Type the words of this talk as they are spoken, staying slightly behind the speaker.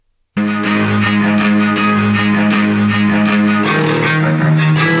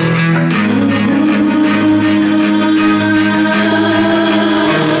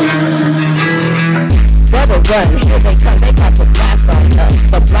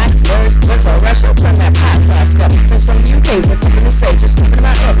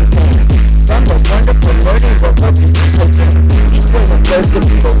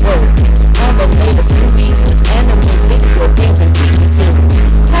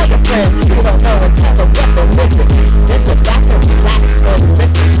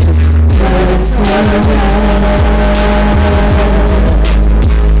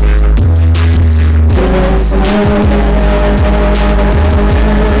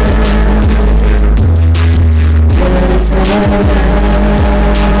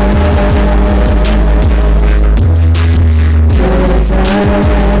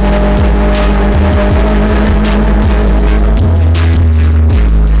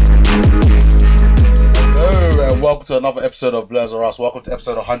to another episode of Blurs or Us. Welcome to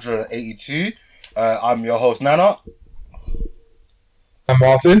episode 182. I'm your host, Nana. I'm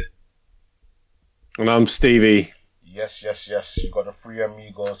Martin. And I'm Stevie. Yes. You got the three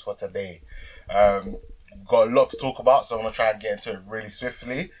amigos for today. Got a lot to talk about, so I'm going to try and get into it really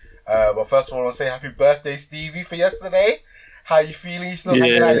swiftly. But first of all, I want to say happy birthday, Stevie, for yesterday. How you feeling? You still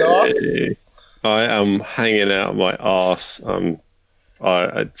hanging out your ass? I am hanging out my arse. I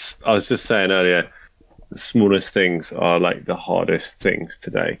was just saying earlier, the smallest things are like the hardest things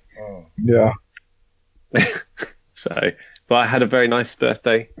today. Yeah. But I had a very nice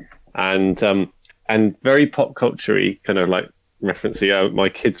birthday, and very pop culture-y, kind of like referencing. My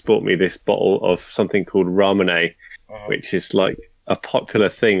kids bought me this bottle of something called Ramune, which is like a popular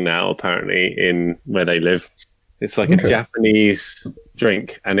thing now apparently in where they live. It's like a Japanese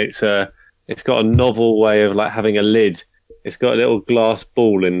drink, and it's got a novel way of like having a lid. It's got a little glass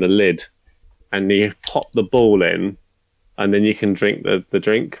ball in the lid, and you pop the ball in, and then you can drink the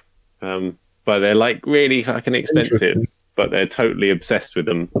drink. But they're like really fucking expensive, but they're totally obsessed with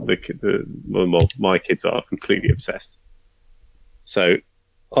them. My kids are completely obsessed. So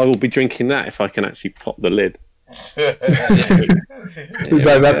I will be drinking that if I can actually pop the lid. Is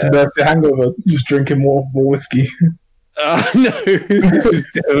that's a hangover? Just drinking more whiskey. No, this is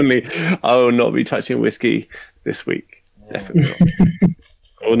definitely. I will not be touching whiskey this week. Definitely not.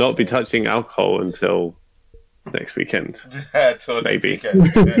 I will not be touching alcohol until next weekend. Till maybe. Next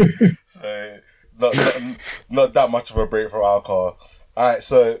weekend. Yeah. So not that much of a break from alcohol. All right,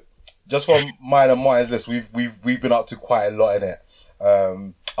 so just from mine and Martin's list, we've been up to quite a lot in it.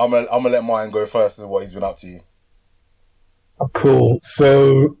 I'm gonna let Martin go first with what he's been up to. Cool.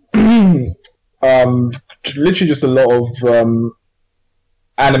 So, literally just a lot of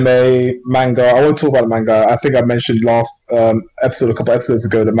anime, manga. I won't talk about the manga. I think I mentioned last episode, a couple episodes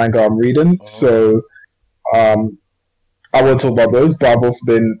ago, the manga I'm reading. So, I won't talk about those, but I've also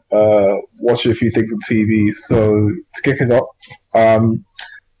been watching a few things on TV. So, to kick it off, been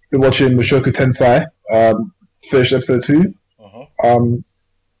watching Mushoku Tensei, finished episode 2.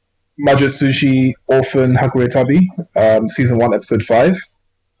 Majutsushi Orphan Hakuretabi, season 1, episode 5.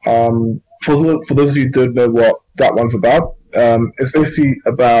 For those of you who don't know what that one's about, it's basically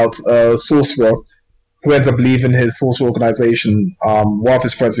about a sorcerer who ends up leaving his sorcerer organization. One of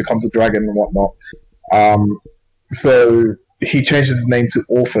his friends becomes a dragon and whatnot. So he changes his name to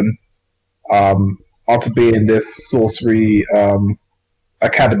Orphan after being in this sorcery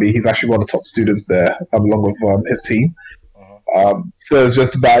academy. He's actually one of the top students there, along with his team. So it's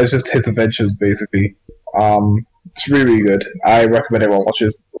just his adventures basically. It's really, really good. I recommend everyone watch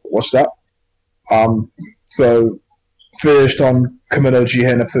that. So finished on Kemono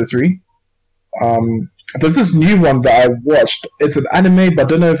Jihen episode 3. There's this new one that I watched. It's an anime, but I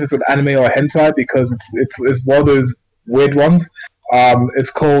don't know if it's an anime or a hentai because it's one of those weird ones.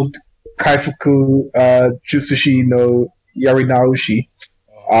 It's called Kaifuku Jutsushi no Yarinaoshi.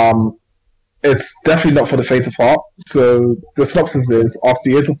 It's definitely not for the faint of heart. So the synopsis is, after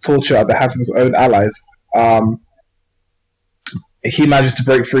years of torture at the hands of his own allies, he managed to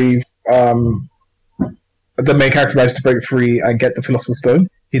break free. The main character managed to break free and get the Philosopher's Stone.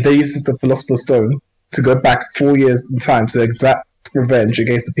 He then uses the Philosopher's Stone to go back 4 years in time to exact revenge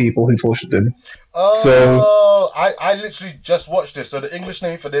against the people who tortured him. I literally just watched this. So the English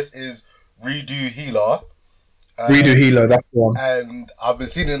name for this is Redo Healer. Redo Healer, that's the one. And I've been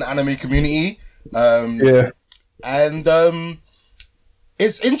seeing it in the anime community. And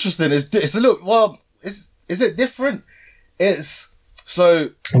it's interesting. It's a little, well, is it different? It's, so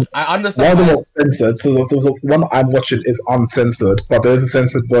I understand. One of them was censored, so the one I'm watching is uncensored, but there is a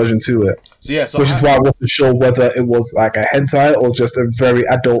censored version to it. So yeah, which is why I wasn't sure whether it was like a hentai or just a very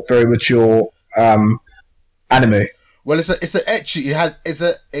adult, very mature anime. Well, it's an ecchi.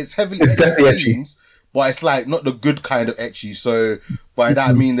 It's heavily definitely themes, but it's like not the good kind of ecchi. So by that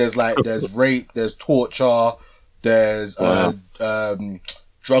I mean there's rape, there's torture, there's drug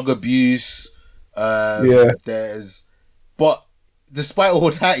abuse, but despite all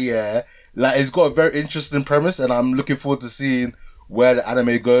that, like it's got a very interesting premise, and I'm looking forward to seeing where the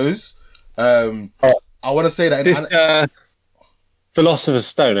anime goes. I want to say that Philosopher's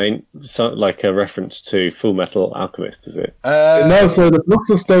Stone ain't like a reference to Full Metal Alchemist, is it? No, so the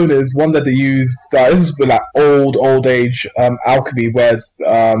Philosopher's Stone is one that they use. This is like old age alchemy, where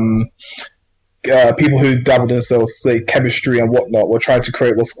people who dabbled themselves, say chemistry and whatnot, were trying to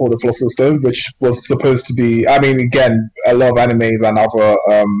create what's called the Philosopher's Stone, which was supposed to be. I mean, again, a lot of animes and other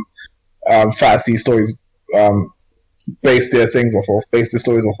fantasy stories base their stories off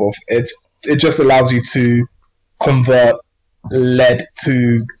of. It just allows you to convert lead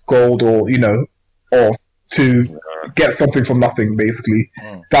to gold, or to get something from nothing. Basically,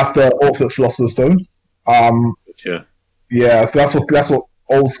 that's the ultimate philosopher's stone. Yeah. So that's what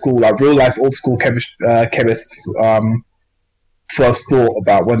old school, like real life old school chemists first thought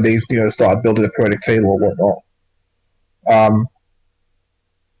about when they started building a periodic table or whatnot.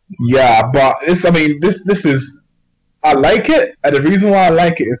 But this is. I like it, and the reason why I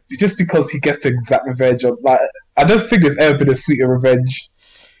like it is just because he gets to exact revenge. I don't think there's ever been a sweeter revenge.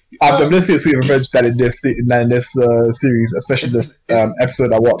 I've never seen a sweeter revenge than in this series, especially this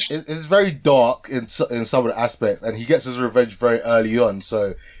episode I watched. It's very dark in some of the aspects, and he gets his revenge very early on.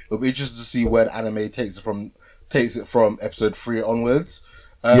 So it'll be interesting to see where the anime takes it from episode 3 onwards.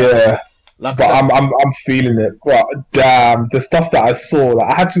 I'm feeling it. But damn, the stuff that I saw,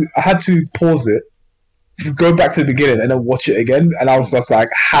 I had to pause it, go back to the beginning, and then watch it again. And I was just like,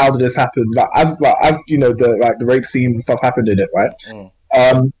 "How did this happen?" As the rape scenes and stuff happened in it, right?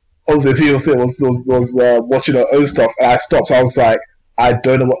 Obviously, he was watching her own stuff, and I stopped. I was like, I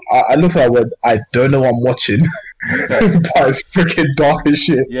don't know what. I looked at her, I don't know what I'm watching, but it's freaking dark as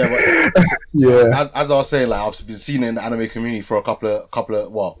shit. Yeah, but as I was saying, like I've been seeing it in the anime community for a couple of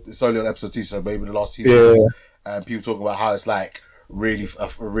well, it's only on episode 2, so maybe the last 2 years, and people talking about how it's like really a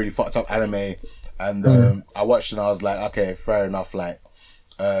really fucked up anime. And I watched it and I was like, okay, fair enough. Like,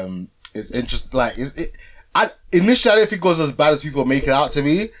 it's interesting. Like, initially I didn't think it was as bad as people make it out to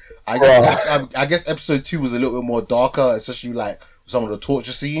be. I guess episode 2 was a little bit more darker, especially like some of the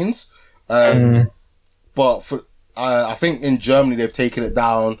torture scenes. But I think in Germany they've taken it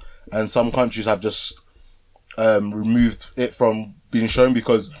down, and some countries have just removed it from being shown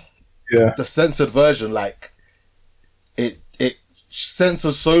because the censored version, like it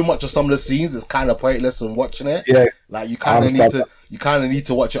censors so much of some of the scenes, it's kind of pointless in watching it. Like you kind of need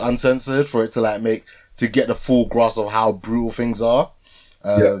to watch it uncensored for it to get the full grasp of how brutal things are.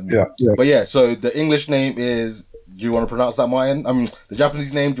 But yeah, so the English name is, do you want to pronounce that, Martin? I mean, the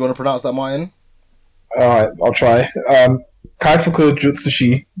Japanese name, do you want to pronounce that, Martin? Alright, I'll try. Kaifuku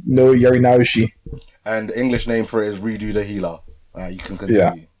Jutsushi no Yarinaoshi. And the English name for it is Redo the Healer. You can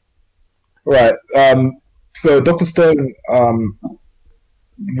continue. Right. So Dr. Stone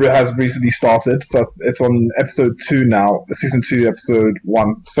has recently started, so it's on episode 2 now. Season 2 episode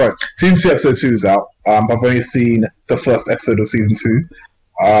 1. Sorry, season 2 episode 2 is out. I've only seen the first episode of season 2.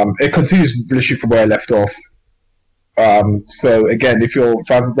 It continues literally from where I left off. So again, if you're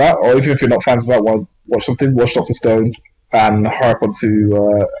fans of that, or even if you're not fans of that, watch Dr. Stone and hurry up onto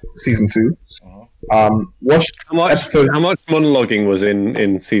season 2. Watch how much monologuing was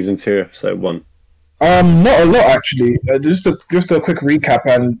in season 2 episode 1? Not a lot actually. Just a quick recap,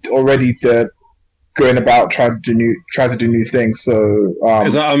 and already they're going about trying to do new things. So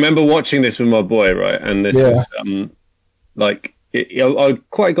because I remember watching this with my boy, right, and this is I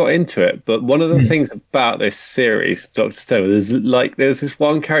quite got into it. But one of the things about this series, Dr. Stone, is there's this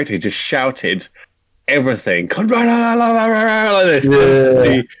one character who just shouted everything like this,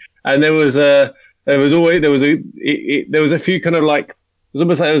 and there was a few kind of like. It was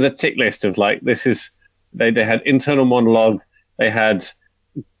almost like there was a tick list of like, this is, they had internal monologue, they had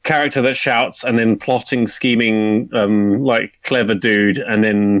character that shouts, and then plotting, scheming, like clever dude, and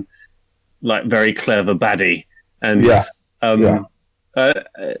then like very clever baddie. And it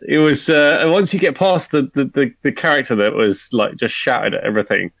was once you get past the character that was like just shouted at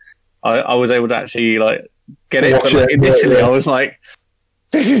everything, I was able to actually like get it. But like, initially, I was like,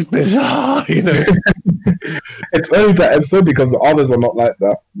 this is bizarre, It's only that episode because the others are not like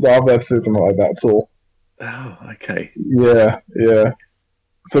that. The other episodes are not like that at all. Oh, okay. Yeah.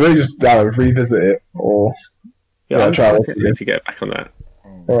 So maybe just revisit it, or try to get back on that.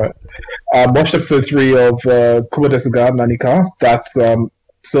 All right. Watched episode 3 of Kumodesuga Nanika. That's So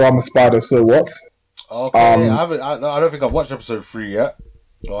I'm a Spider, So What? Okay, I don't think I've watched episode 3 yet.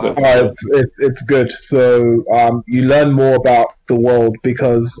 It's good. So you learn more about the world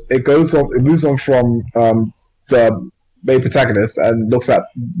because it moves on from the main protagonist and looks at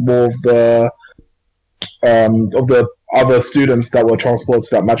more of the other students that were transported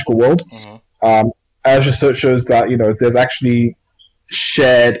to that magical world. It just shows that there's actually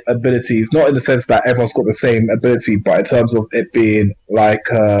shared abilities, not in the sense that everyone's got the same ability, but in terms of it being like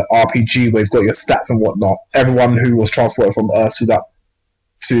RPG where you've got your stats and whatnot. Everyone who was transported from Earth to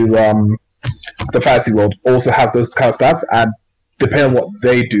the fantasy world also has those kind of stats, and depending on what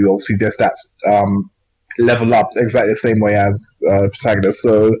they do, obviously their stats level up exactly the same way as protagonist.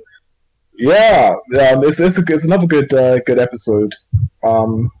 So it's another good episode.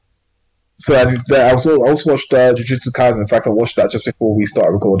 So I also watched Jujutsu Kaisen. In fact, I watched that just before we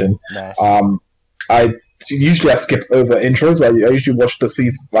started recording. Nice. I skip over intros. I usually watch the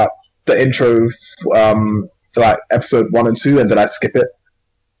the intro, like episode 1 and 2, and then I skip it.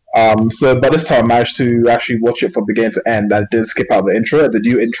 So by this time, I managed to actually watch it from beginning to end. I didn't skip out the intro. The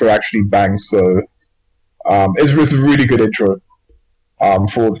new intro actually bangs. So it's a really good intro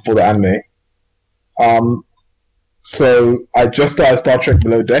for the anime. So I just started Star Trek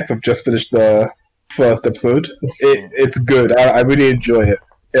Below Decks. I've just finished the first episode. It's good. I really enjoy it.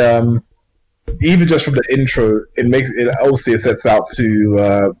 Even just from the intro, it sets out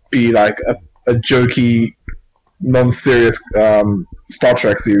to be like a jokey, non-serious Star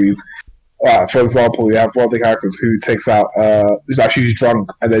Trek series. For example, we have one of the characters who takes out she's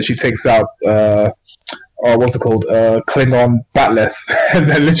drunk, and then she takes out what's it called, Klingon Batleth, and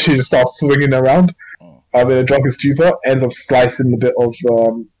then literally just starts swinging around in a drunken stupor. Ends up slicing a bit of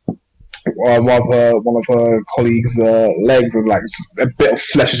one of her colleagues' legs, and like a bit of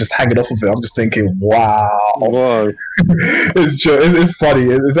flesh is just hanging off of it. I'm just thinking, wow. Whoa. It's funny.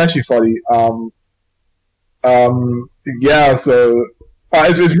 It's actually funny. Yeah. So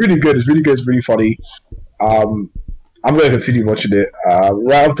it's really good. It's really good. It's really funny. I'm going to continue watching it.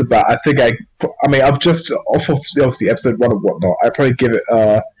 Right off the bat, I think I've just off of obviously episode 1 and whatnot. I probably give it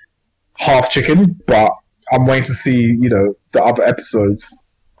half chicken, but I'm waiting to see the other episodes.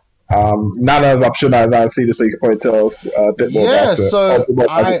 I'm sure now I've seen this, so you can probably tell us a bit more about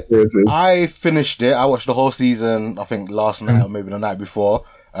it. So I finished it. I watched the whole season, I think last night or maybe the night before.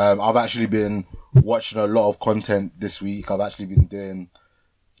 I've actually been watching a lot of content this week. I've actually been doing,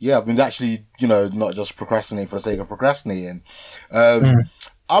 I've been actually, not just procrastinating for the sake of procrastinating. I'm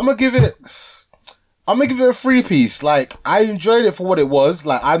gonna give it a 3-piece. Like, I enjoyed it for what it was.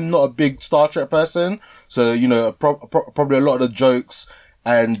 Like, I'm not a big Star Trek person, so probably a lot of the jokes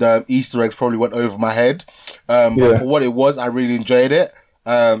and Easter eggs probably went over my head. But for what it was, I really enjoyed it.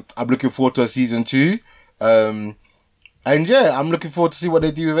 I'm looking forward to a season 2. And I'm looking forward to see what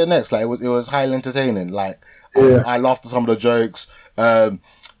they do with it next. Like, it was highly entertaining. Like, I laughed at some of the jokes.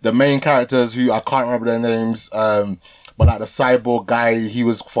 The main characters, who I can't remember their names, but like the cyborg guy, he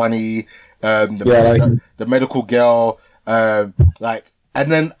was funny. The medical girl, and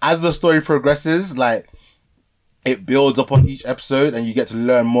then as the story progresses, like, it builds upon each episode, and you get to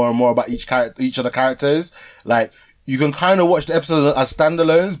learn more and more about each of the characters. Like, you can kind of watch the episodes as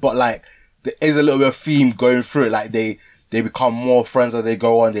standalones, but like, there is a little bit of theme going through it. Like, they become more friends as they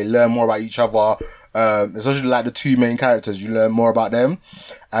go on. They learn more about each other. Especially like the 2 main characters, you learn more about them.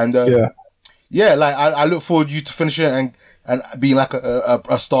 And, like, I look forward to you to finish it and being like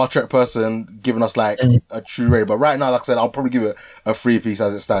a Star Trek person, giving us like a true rating. But right now, like I said, I'll probably give it a 3-piece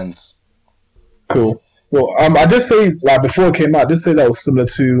as it stands. Cool. Well, I did say, like, before it came out, I did say that was similar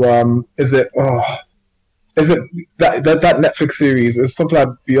to, is it that Netflix series? Is something like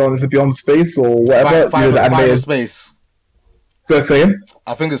Beyond Space or whatever? Final Space. So saying?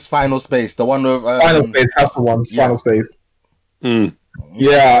 I think it's Final Space, the one with Final Space. That's the one. Final Space. Mm.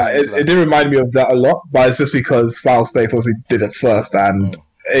 Yeah, it did remind me of that a lot, but it's just because Final Space obviously did it first, and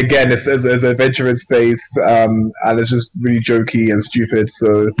again, it's an adventure in space, and it's just really jokey and stupid.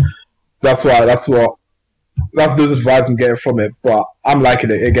 So that's those advice I'm getting from it. But I'm liking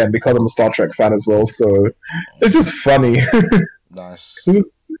it again because I'm a Star Trek fan as well. So it's just funny. Nice.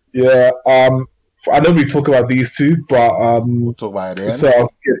 Yeah. I know we talk about these 2, but we'll talk about it. So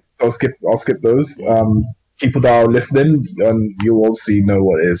I'll skip those. People that are listening, you'll obviously know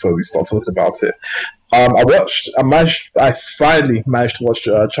what it is when we start talking about it. I finally managed to watch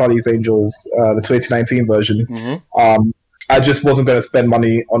Charlie's Angels, the 2019 version. Mm-hmm. I just wasn't going to spend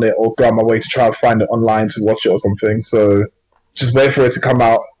money on it or go out my way to try and find it online to watch it or something. So just wait for it to come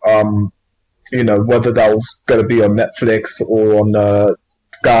out. Whether that was going to be on Netflix or on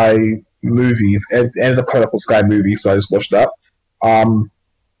Sky Movies. It ended up coming up on Sky Movies, so I just watched that.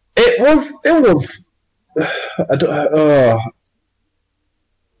 It was.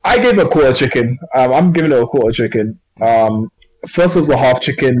 I gave it a quarter chicken. I'm giving it a quarter chicken. First was a half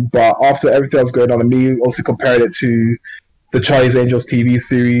chicken, but after everything that was going on, and me also comparing it to the Charlie's Angels TV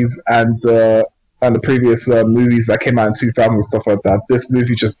series and the previous movies that came out in 2000 and stuff like that, this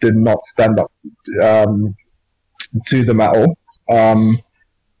movie just did not stand up to them at all.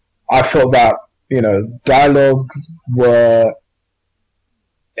 I felt that dialogues were,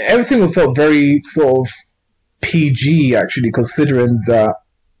 everything felt very sort of PG, actually, considering that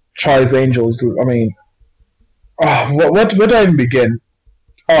Charlie's Angels. I mean, where do I even begin?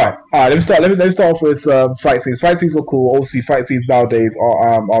 All right. Let me start off with fight scenes. Fight scenes were cool. Obviously, fight scenes nowadays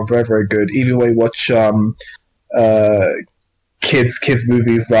are very, very good. Even when you watch kids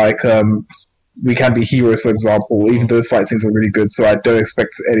movies like We Can Be Heroes, for example. Even those fight scenes are really good. So I don't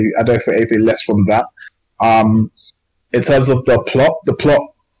expect anything less from that. In terms of the plot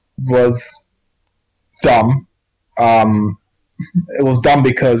was dumb. It was dumb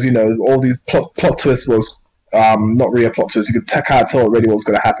because, you know, all these plot twists was not really a plot twist. You could kind of tell already what was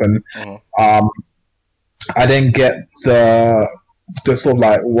going to happen. I didn't get the sort of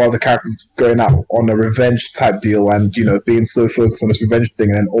like one of the characters going out on a revenge type deal and, you know, being so focused on this revenge thing,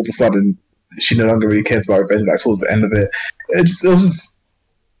 and then all of a sudden she no longer really cares about revenge, like towards the end of it. It was just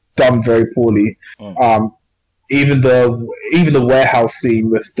done very poorly. Even the warehouse scene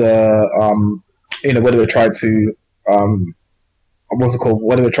with the you know, whether they tried to what's it called?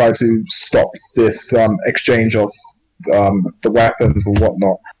 Whether they tried to stop this exchange of the weapons or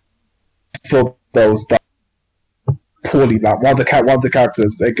whatnot. For those done poorly. Like one of the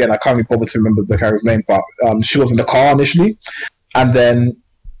characters, again, I can't even bother to remember the character's name, but she was in the car initially, and then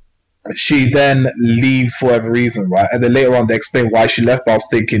she then leaves for whatever reason, right? And then later on they explain why she left, but I was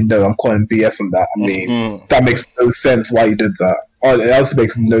thinking, no, I'm calling BS on that. I mean, that makes no sense why you did that. Oh, it also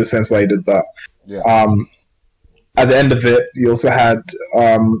makes no sense why you did that. Yeah. At the end of it, you also had,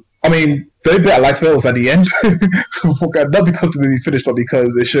 I mean, the only bit I liked about it was at the end. Not because the movie finished, but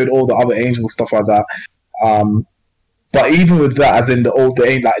because it showed all the other angels and stuff like that. But even with that, as in the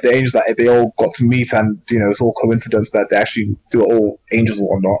angels that they all got to meet, and you know, it's all coincidence that they actually do it all angels or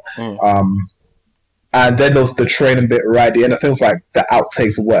whatnot. And then there was the training bit right at the end. I think it was like the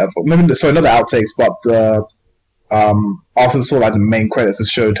outtakes or whatever. Maybe sorry, not the outtakes, but the after the sort of like the main credits, it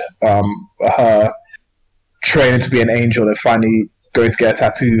showed her training to be an angel and finally going to get a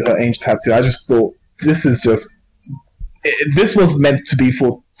tattoo, her angel tattoo. I just thought this was meant to be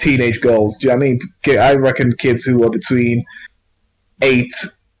for teenage girls. Do you know what I mean? I reckon kids who are between 8,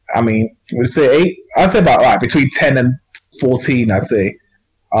 I mean, would you say 8? I'd say about between 10 and 14, I'd say.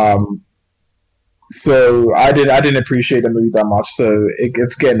 So I didn't appreciate the movie that much, so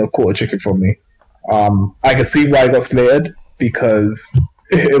it's getting a quarter chicken from me. I can see why it got slated, because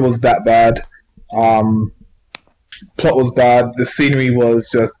it was that bad. Plot was bad. The scenery was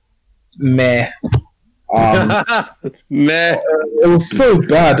just meh. Meh. It was so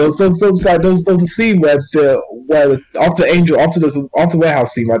bad. There was a scene where after the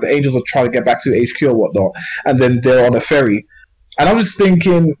warehouse scene, right, the angels are trying to get back to HQ or whatnot, and then they're on a ferry, and I'm just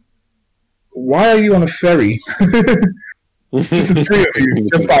thinking, why are you on a ferry? Just the three of you,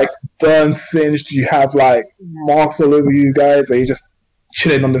 just like burned, singed. You have like marks all over you guys, and you're just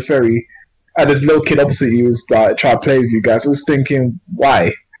chilling on the ferry. And this little kid opposite you was like trying to play with you guys. I was thinking,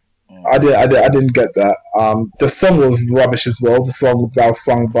 why? I didn't get that. The song was rubbish as well. The song that was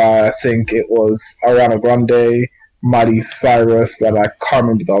sung by, I think it was Ariana Grande, Miley Cyrus, and I can't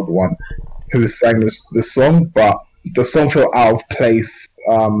remember the other one who sang this song. But the song felt out of place.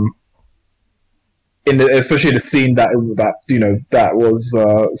 Especially the scene that you know that was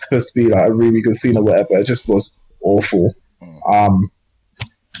supposed to be like a really good scene or whatever. It just was awful.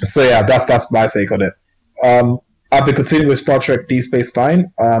 So yeah, that's my take on it. I've been continuing with Star Trek Deep Space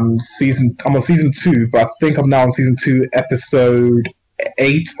Nine. I'm on season 2, but I think I'm now on season 2, episode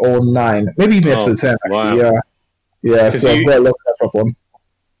 8 or 9, maybe even episode 10. Actually, wow. Yeah. So I've got a lot to catch up on.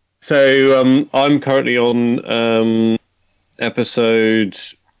 So I'm currently on episode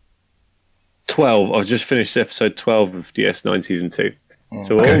 12. I've just finished episode 12 of DS9 season 2.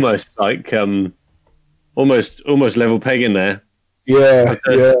 So we're almost like almost level pegging there. Yeah.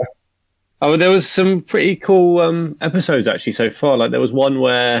 Oh, there was some pretty cool episodes actually so far. Like there was one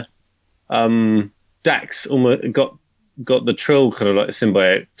where Dax almost got the Trill kind of like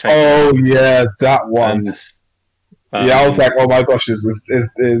symbiote. Oh yeah, that one. And, I was like, oh my gosh, is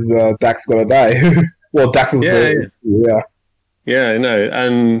Dax gonna die? Well, Dax was Yeah, I know.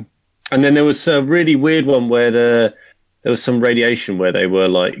 And then there was a really weird one where there was some radiation where they were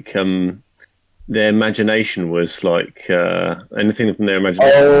like their imagination was like anything from their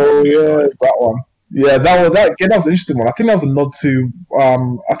imagination. Oh yeah, that one. Yeah, that was an interesting one. I think that was a nod to I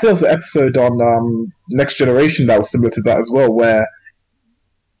think there was an episode on Next Generation that was similar to that as well, where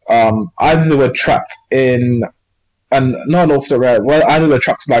either they were trapped in and not an alternate reality. Well, either they were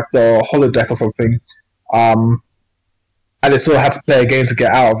trapped in like the holodeck or something, and they sort of had to play a game to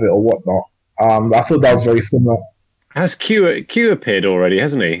get out of it or whatnot. I thought that was very similar. Has Q appeared already,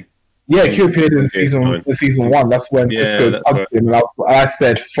 hasn't he? Yeah, Q appeared in season 1. That's when Cisco hugged him, and I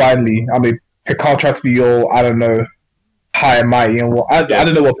said, finally. I mean, Picard tried to be all, I don't know, high and mighty, and I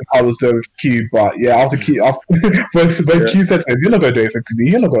don't know what Picard was doing with Q, but yeah, after Q said to him, "You're not going to do anything to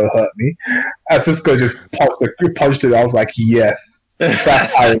me. You're not going to hurt me," and Cisco just punched it. I was like, "Yes,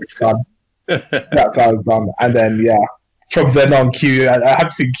 that's how it's done. That's how it's done." And then from then on, Q. I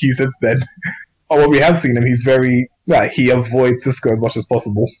haven't seen Q since then. Or when we have seen him, he's very he avoids Cisco as much as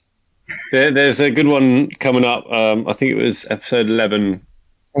possible. There's a good one coming up. I think it was episode 11,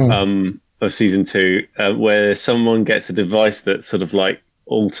 of season 2, where someone gets a device that sort of like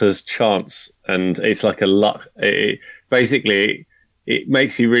alters chance, and it's like a luck. Basically, it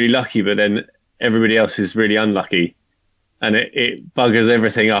makes you really lucky, but then everybody else is really unlucky, and it buggers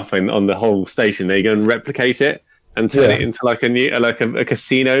everything up on the whole station. They go and replicate it and turn it into like a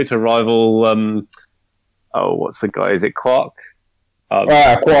casino to rival. What's the guy? Is it Quark?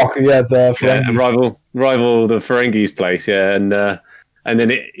 Quark, the Ferengi. Rival the Ferengi's place, and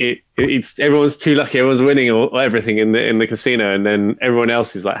then it's everyone's too lucky, everyone's winning everything in the casino, and then everyone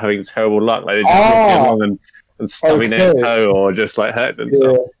else is like having terrible luck, like they're just walking along and stubbing their toe or just like hurt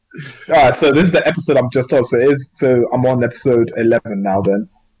themselves. Yeah. Alright, so this is the episode I'm just on. So I'm on episode 11 now. Then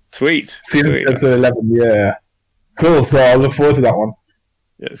sweet episode 11. Yeah, cool. So I look forward to that one.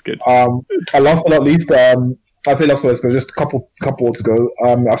 Yeah, it's good. And last but not least, I'd say last but not least, just a couple to go.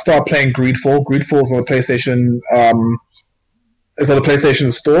 I've started playing Greedfall. Greedfall's on the PlayStation. It's on the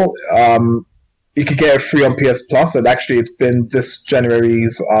PlayStation Store. You could get it free on PS Plus, and actually, it's been this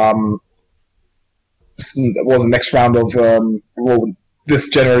January's was the next round of this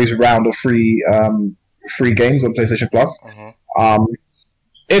January's round of free games on PlayStation Plus.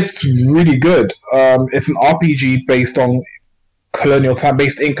 It's really good. It's an RPG based in colonial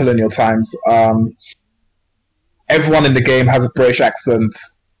times. Everyone in the game has a British accent,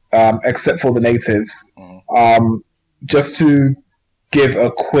 except for the natives. Just to give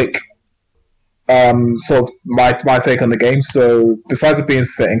a quick sort of my take on the game. So besides it being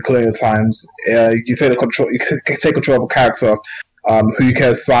set in colonial times, you take control of a character who you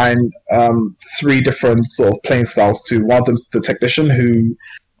can assign 3 different sort of playing styles to. One of them's the technician,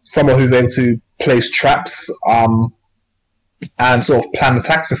 someone who's able to place traps and sort of plan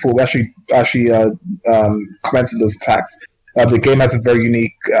attacks before we actually commencing those attacks. The game has a very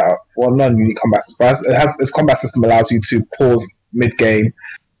unique, not unique combat system, but its combat system allows you to pause mid-game,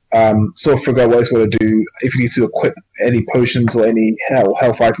 sort of figure out what it's going to do. If you need to equip any potions or any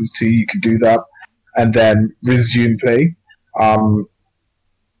health items to you, you can do that, and then resume play.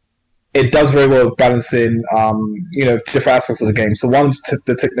 It does very well with balancing, different aspects of the game. So one is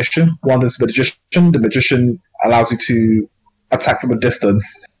the technician, one is the magician. The magician allows you to attack from a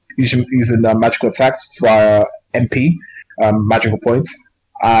distance using magical attacks via MP. Magical points,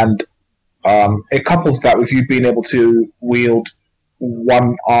 and it couples that with you being able to wield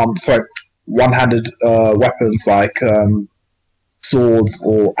one-handed weapons like swords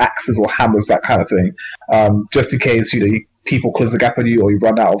or axes or hammers, that kind of thing. Just in case people close the gap on you or you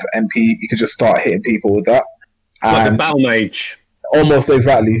run out of MP, you can just start hitting people with that. Like a battle mage. Almost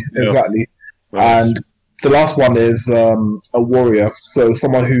exactly. Right. And the last one is a warrior, so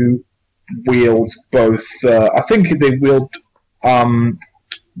someone who wields both. I think they wield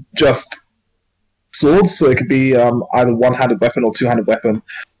just swords, so it could be either one-handed weapon or two-handed weapon.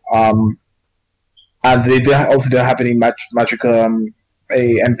 And they also don't have any magic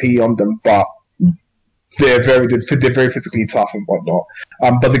MP on them, but they're very physically tough and whatnot.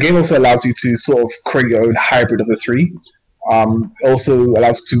 But the game also allows you to sort of create your own hybrid of the 3. It also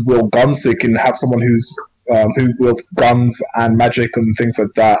allows you to wield guns, so you can have someone who wields guns and magic and things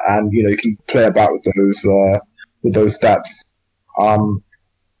like that, and you can play about with those stats.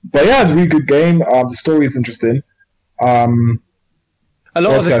 But yeah, it's a really good game. The story is interesting. A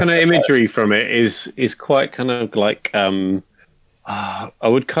lot of the kind of imagery from it is quite kind of like I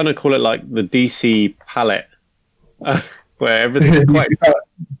would kind of call it like the DC palette, where everything's quite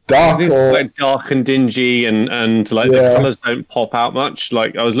dark, quite dark and dingy, and like the colours don't pop out much.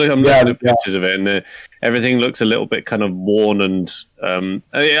 Like I'm looking at pictures of it, and everything looks a little bit kind of worn. And I mean,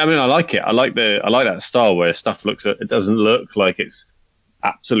 I like it. I like that style where stuff it doesn't look like it's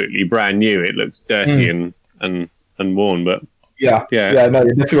absolutely brand new. It looks dirty and worn. But no, you're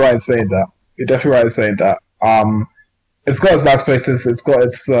definitely right in saying that. It's got its nice places. It's got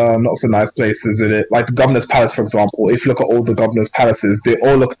its not so nice places in it. Like the Governor's Palace, for example. If you look at all the Governor's Palaces, they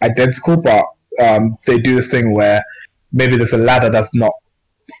all look identical, but they do this thing where maybe there's a ladder that's not.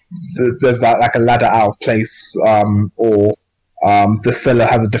 There's like a ladder out of place, or the cellar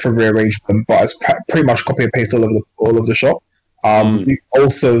has a different rearrangement, but it's pretty much copy and paste all over the shop.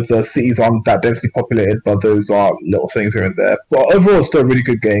 Also, the cities aren't that densely populated, but those are little things here and there. But overall, it's still a really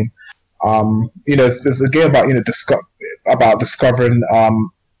good game. It's a game about about discovering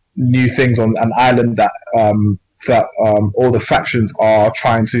new things on an island that all the factions are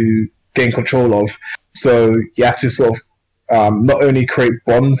trying to gain control of. So you have to sort of not only create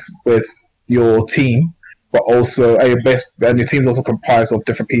bonds with your team, but also and your team's also comprised of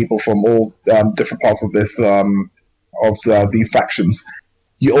different people from all different parts of this these factions.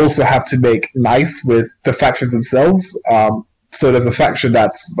 You also have to make nice with the factions themselves. So there's a faction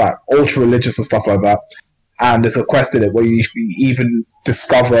that's like ultra religious and stuff like that, and there's a quest in it where you even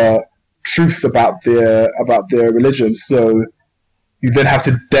discover truths about their religion. So you then have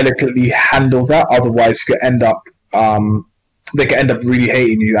to delicately handle that, otherwise you could end up they can end up really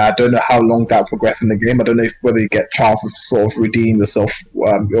hating you. I don't know how long that will progress in the game. I don't know whether you get chances to sort of redeem yourself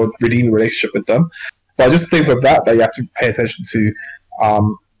or redeem the relationship with them. But just things like that you have to pay attention to.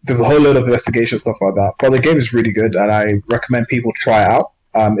 There's a whole load of investigation stuff like that. But the game is really good, and I recommend people try it out.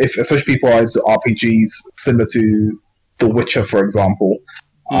 If especially people are into RPGs similar to The Witcher, for example.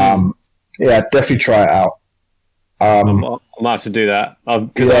 Yeah, definitely try it out. I'm gonna have to do that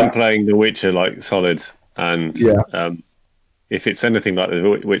because I'm playing The Witcher like solid, and if it's anything like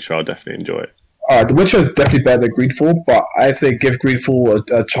The Witcher, I'll definitely enjoy it. The Witcher is definitely better than Greedfall, but I'd say give Greedfall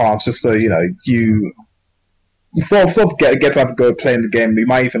a chance, just so you sort of get to have a go playing the game. You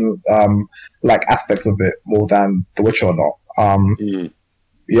might even like aspects of it more than The Witcher or not.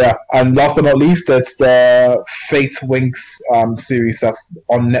 Yeah, and last but not least, it's the Fate Winx series that's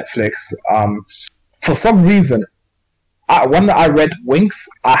on Netflix. For some reason, when I read Winx,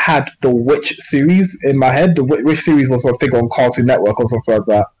 I had the Witch series in my head. The Witch series was something on Cartoon Network or something like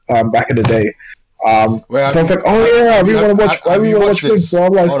that back in the day. So I was like, oh yeah, we want to watch. I really want to watch Winx. So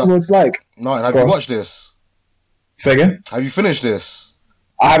I'm like, what it's like. No, have you watched this? Say again? Have you finished this?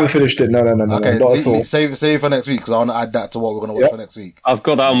 I haven't finished it. No, Okay, not at all. Save it for next week because I want to add that to what we're going to watch for next week. I've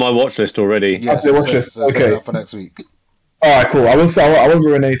got that on my watch list already. Yeah, okay. Save that for next week. All right, cool. I won't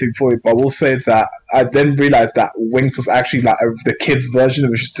ruin anything for you, but I will say that I then realized that Winx was actually like the kids' version,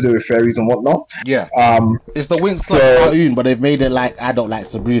 which is to do with fairies and whatnot. Yeah. It's the Winx cartoon, but they've made it like adult, like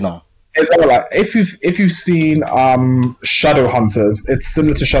Sabrina. It's like if you've seen Shadowhunters, it's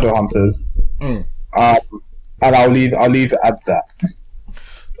similar to Shadowhunters. And I'll leave it at that.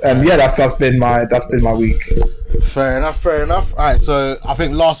 And yeah, that's been my week. Fair enough. All right, so I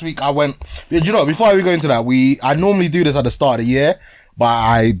think last week I went. Before we go into that, I normally do this at the start of the year, but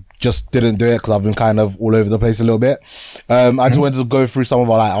I just didn't do it because I've been kind of all over the place a little bit. I just wanted to go through some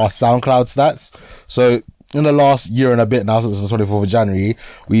of our SoundCloud stats. So in the last year and a bit now, since the 24th of January,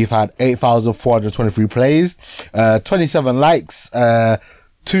 we've had 8,423 plays, 27 likes, 2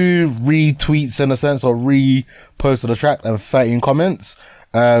 retweets in a sense, or reposts of the track, and 13 comments.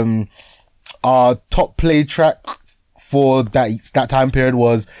 Our top play track for that time period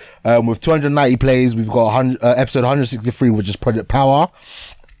was with 290 plays. We've got episode 163, which is Project Power.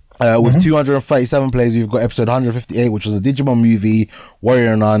 With 237 plays, we've got episode 158, which was a Digimon movie,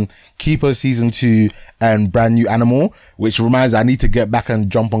 Warrior Nun, Kipo Season 2, and Brand New Animal, which reminds me I need to get back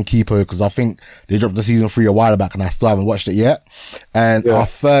and jump on Kipo because I think they dropped the Season 3 a while back and I still haven't watched it yet. And our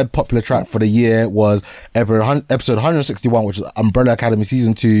third popular track for the year was episode 161, which is Umbrella Academy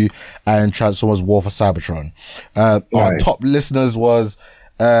Season 2 and Transformers War for Cybertron. Our top listeners was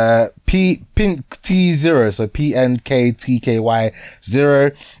Pink T0, so PNKTKY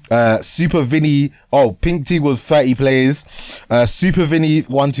 0. Super Vinny, Pink T was 30 plays. Super Vinny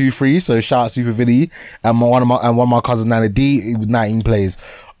 123, so shout out Super Vinny, and one of my cousins Nana D with 19 plays.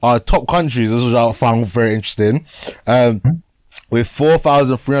 Our top countries, this was I found very interesting. With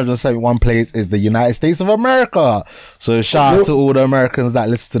 4,371 plays is the United States of America. So shout out to all the Americans that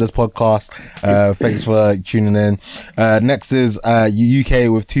listen to this podcast. Thanks for tuning in. Next is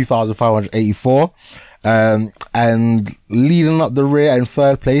UK with 2,584. And leading up the rear in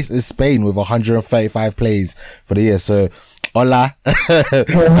third place is Spain with 135 plays for the year. So hola. That's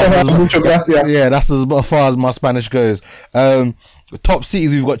as far as my Spanish goes. Top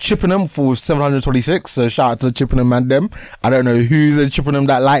cities, we've got Chippenham for 726, so shout out to Chippenham man them. I don't know who's in Chippenham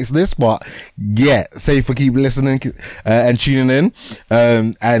that likes this, but yeah, safe for keep listening and tuning in.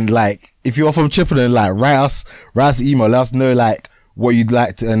 And like, if you're from Chippenham, like write us an email, let us know like what you'd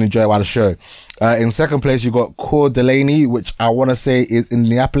like to and enjoy about the show. In second place, you got Coeur Delaney, which I want to say is in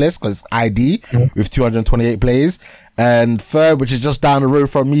Minneapolis because it's ID with 228 plays. And third, which is just down the road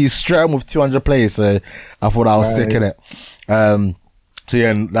from me, is Streatham with 200 plays. So I thought I was sick in it. So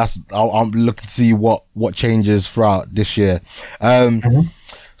yeah, and I'm looking to see what changes throughout this year.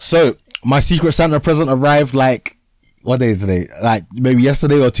 So my Secret Santa present arrived like, what day is today? Like maybe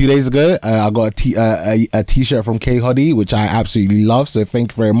yesterday or 2 days ago. I got a t-shirt from Kay Hoddy, which I absolutely love. So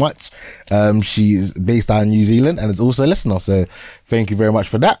thank you very much. She's based out in New Zealand and is also a listener. So thank you very much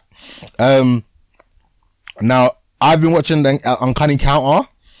for that. Now I've been watching the Uncanny Counter.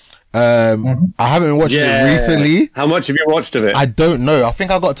 I haven't been watching it recently. How much have you watched of it? I don't know. I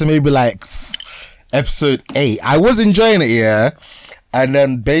think I got to maybe like episode 8. I was enjoying it, yeah. And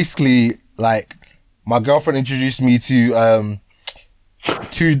then basically, like, my girlfriend introduced me to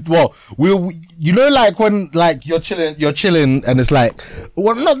you know, like when like you're chilling, and it's like,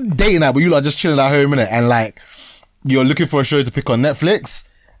 well, not dating that, but you like just chilling at home, innit? And like you're looking for a show to pick on Netflix.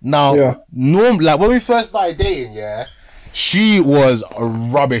 Now, like when we first started dating, she was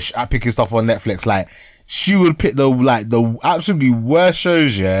rubbish at picking stuff on Netflix. Like she would pick the absolutely worst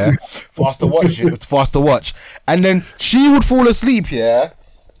shows, for us to watch, and then she would fall asleep,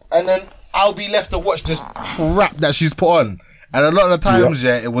 and then I'll be left to watch this crap that she's put on. And a lot of the times,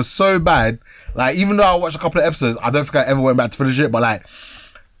 it was so bad. Like, even though I watched a couple of episodes, I don't think I ever went back to finish it. But like,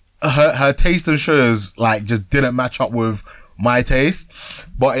 her taste in shows like just didn't match up with my taste.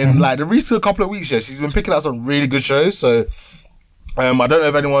 But in like the recent couple of weeks, she's been picking out some really good shows. So, I don't know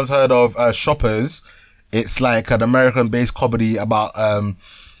if anyone's heard of Shoppers. It's like an American-based comedy about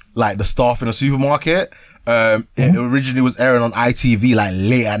like the staff in a supermarket. It originally was airing on ITV like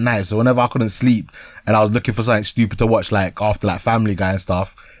late at night, so whenever I couldn't sleep and I was looking for something stupid to watch, like after like Family Guy and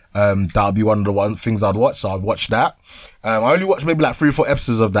stuff, that would be one of the things I'd watch. So I'd watch that. I only watched maybe like 3 or 4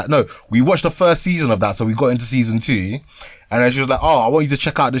 episodes of that. No, we watched the first season of that, so we got into season 2, and then she was like, "Oh, I want you to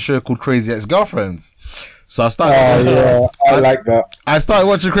check out this show called Crazy Ex-Girlfriends." So I started. I like that. I started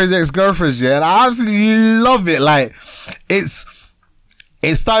watching Crazy Ex-Girlfriends, and I absolutely love it. Like it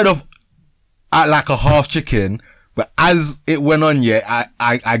started off at like a half chicken, but as it went on,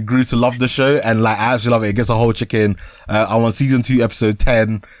 I grew to love the show, and like I actually love it. It gets a whole chicken. I'm on season 2, episode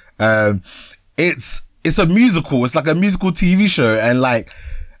 10. It's a musical. It's like a musical TV show, and like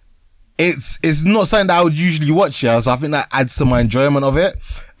it's not something that I would usually watch. So I think that adds to my enjoyment of it.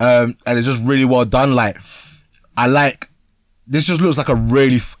 And it's just really well done. Like this just looks like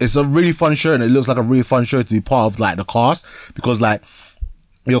it's a really fun show, and it looks like a really fun show to be part of like the cast, because like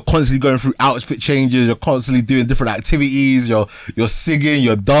you're constantly going through outfit changes, you're constantly doing different activities, you're singing,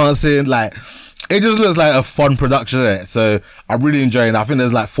 you're dancing, like it just looks like a fun production, innit? So I'm really enjoying it. I think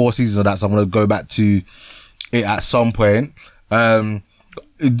there's like 4 seasons of that, so I'm gonna go back to it at some point. You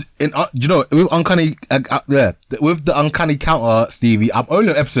know, with Uncanny, with the Uncanny Counter, Stevie, I'm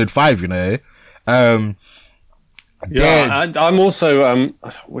only on episode 5, you know. I'm also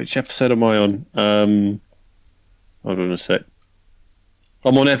which episode am I on? Hold on a sec.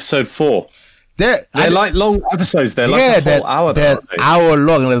 I'm on episode 4. They're like long episodes. They're like a whole hour. They're hour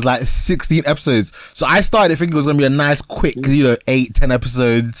long, and there's like 16 episodes. So I started thinking it was gonna be a nice, quick, 8-10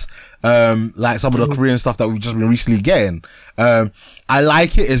 episodes, like some of the Korean stuff that we've just been recently getting. I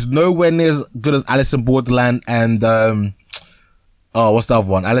like it. It's nowhere near as good as Alice in Borderland and what's the other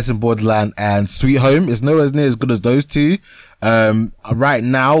one? Alice in Borderland and Sweet Home. It's nowhere near as good as those two. Right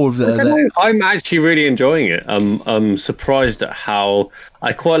now with I'm actually really enjoying it. I'm surprised at how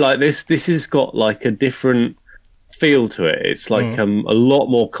I quite like this. This has got like a different feel to it. It's like a lot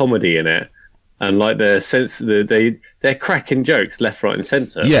more comedy in it, and like they're cracking jokes left, right, and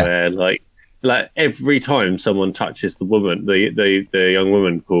centre. Yeah. Where like every time someone touches the woman, the young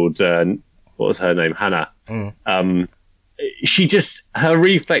woman called what was her name, Hannah. She just, her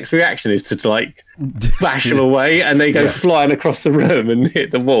reflex reaction is to like bash them away, and they go flying across the room and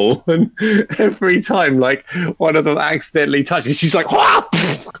hit the wall. And every time like one of them accidentally touches, she's like, "Wah!"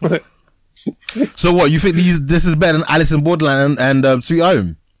 So what, you think this is better than Alice in Borderland and Sweet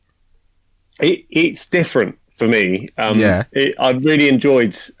Home? It's different for me. I really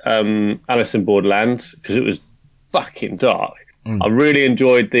enjoyed Alice in Borderland because it was fucking dark. I really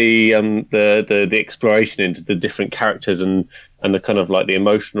enjoyed the exploration into the different characters and the kind of like the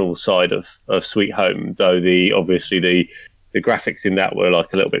emotional side of Sweet Home, though obviously the graphics in that were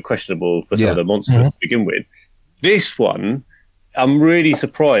like a little bit questionable for some of the monsters to begin with. This one, I'm really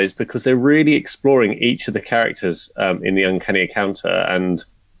surprised because they're really exploring each of the characters in the Uncanny Encounter and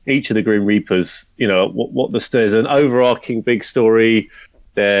each of the Grim Reapers. You know what there's an overarching big story.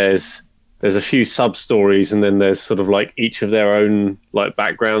 There's a few sub stories, and then there's sort of like each of their own like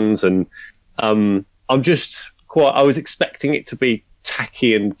backgrounds. And I'm just I was expecting it to be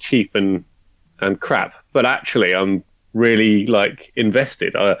tacky and cheap and crap, but actually I'm really like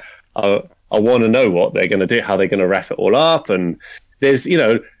invested. I want to know what they're going to do, how they're going to wrap it all up. And there's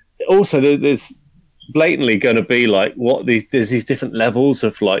also there's blatantly going to be like there's these different levels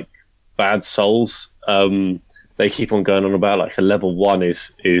of like bad souls. They keep on going on about like a level 1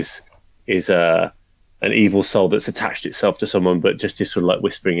 is an evil soul that's attached itself to someone, but just is sort of like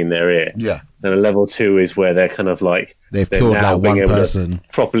whispering in their ear. Yeah. And a level 2 is where they're kind of like they've killed like one person,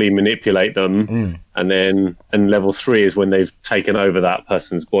 properly manipulate them, and level 3 is when they've taken over that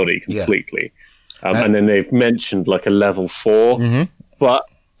person's body completely. And then they've mentioned like a level 4, but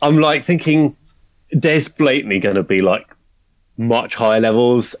I'm like thinking there's blatantly going to be like much higher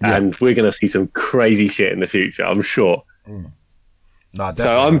levels, and we're going to see some crazy shit in the future, I'm sure. Nah, So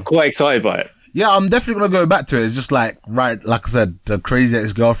definitely. I'm quite excited by it. Yeah, I'm definitely gonna go back to it. It's just like I said, the crazy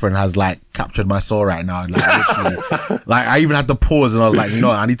ex-girlfriend has like captured my soul right now. Like literally, like I even had to pause and I was like,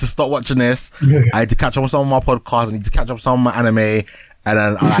 I need to stop watching this. I need to catch up with some of my podcasts. I need to catch up with some of my anime, and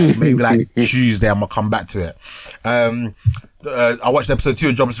then maybe like Tuesday I'm gonna come back to it. I watched episode 2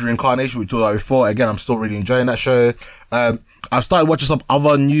 of Jobless Reincarnation, which was like before. Again, I'm still really enjoying that show. I've started watching some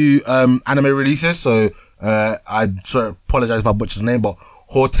other new anime releases, so I sort of apologize if I butchered the name, but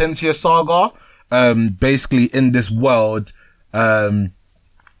Hortensia Saga. Basically in this world,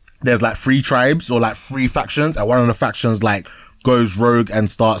 there's like 3 tribes or like 3 factions, and one of the factions like goes rogue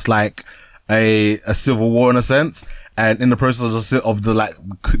and starts like a civil war in a sense. And in the process of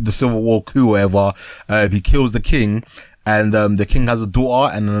the civil war coup, or whatever, he kills the king, and the king has a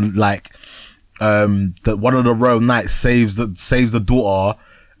daughter, and then like one of the royal knights saves the daughter,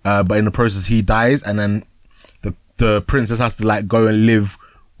 but in the process he dies, and then the princess has to like go and live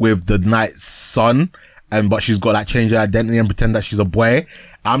with the knight's son, but she's got like change her identity and pretend that she's a boy.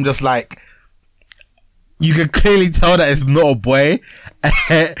 I'm just like, you can clearly tell that it's not a boy,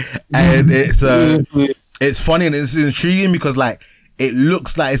 and it's funny and it's intriguing because like it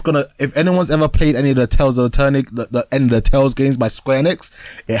looks like it's gonna. If anyone's ever played any of the Tales of Eternity, the end of the Tales games by Square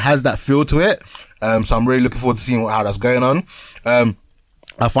Enix, it has that feel to it. So I'm really looking forward to seeing how that's going on.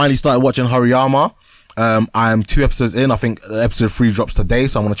 I finally started watching Hariyama. I'm 2 episodes in. I think episode 3 drops today,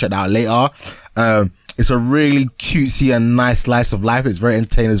 so I'm gonna check that out later. It's a really cutesy and nice slice of life. It's very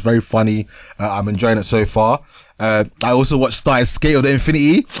entertaining. It's very funny. I'm enjoying it so far. I also started Skate of the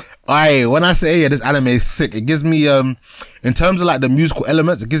Infinity. When I say this anime is sick, it gives me in terms of like the musical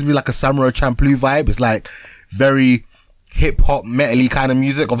elements, it gives me like a Samurai Champloo vibe. It's like very hip hop metal-y kind of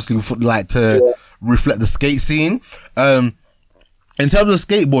music, obviously like to reflect the skate scene. In terms of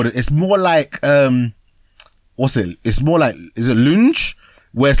skateboarding, it's more like it's more like, is it luge?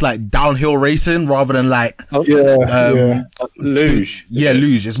 Where it's like downhill racing rather than like luge. Yeah,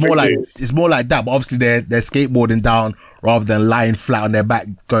 luge. It's more like that, but obviously they're skateboarding down rather than lying flat on their back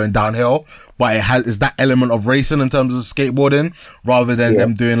going downhill. But it's that element of racing in terms of skateboarding rather than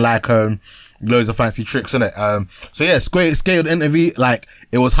them doing like loads of fancy tricks in it. So yeah, Skate of the Interview, like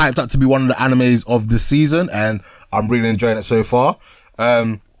it was hyped up to be one of the animes of this season, and I'm really enjoying it so far.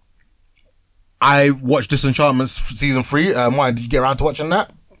 I watched Disenchantment season 3. Why did you get around to watching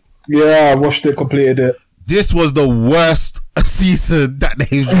that? Yeah, I watched it, completed it. This was the worst season that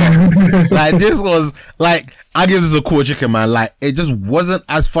they've done. Like, this was like, I give this a cool chicken, man. Like, it just wasn't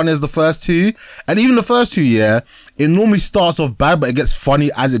as funny as the first 2. And even the first 2, it normally starts off bad, but it gets funny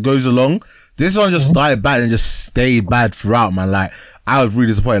as it goes along. This one just started bad and just stayed bad throughout, man. Like, I was really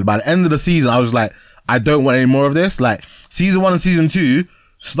disappointed. By the end of the season, I was like, I don't want any more of this. Like, season 1 and season 2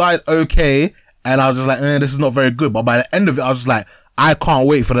 started okay, and I was just like, this is not very good. But by the end of it, I was just like, I can't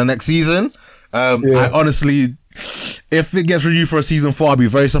wait for the next season. I honestly, if it gets renewed for a season 4, I'll be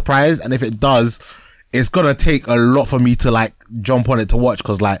very surprised. And if it does, it's gonna take a lot for me to like jump on it to watch,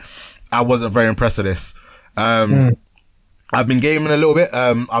 because like I wasn't very impressed with this. I've been gaming a little bit.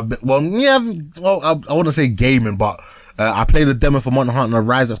 I wouldn't say gaming, but I played the demo for Monster Hunter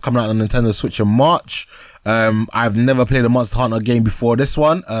Rise that's coming out on Nintendo Switch in March. I've never played a Monster Hunter game before this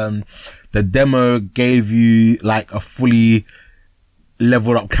one. The demo gave you like a fully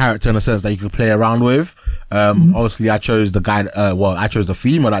leveled up character in a sense that you could play around with. Obviously I chose I chose the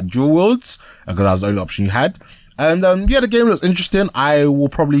female that dual wields because that was the only option you had. And the game looks interesting. I will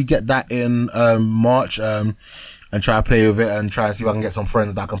probably get that in March and try to play with it and try and see if I can get some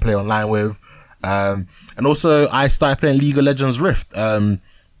friends that I can play online with. And also I started playing League of Legends Rift.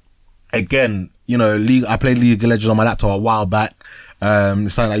 Again, I played League of Legends on my laptop a while back.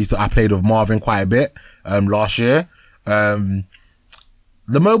 It's something I played with Marvin quite a bit last year.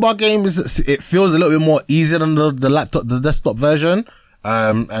 The mobile game it feels a little bit more easier than the desktop version.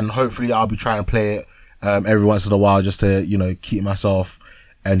 And hopefully I'll be trying to play it every once in a while just to, keep myself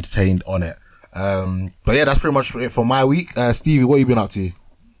entertained on it. But yeah, that's pretty much it for my week. Stevie, what have you been up to?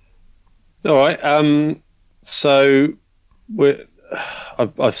 All right. So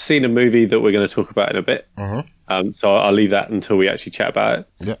I've seen a movie that we're going to talk about in a bit. So I'll leave that until we actually chat about it.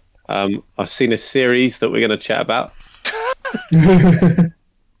 Yeah. I've seen a series that we're going to chat about.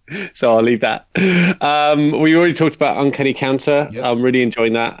 So I'll leave that. We already talked about Uncanny Counter. Yep. I'm really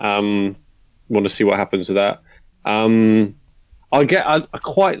enjoying that. Want to see what happens with that. I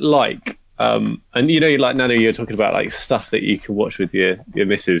quite like, and like Nano, you're talking about like stuff that you can watch with your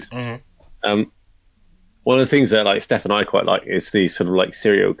missus. One of the things that like Steph and I quite like is these sort of like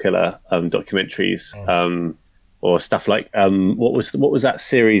serial killer documentaries, or stuff like what was that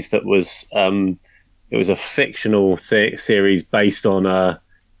series that was a fictional series based on a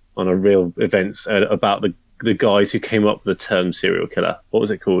real events about the guys who came up with the term serial killer. What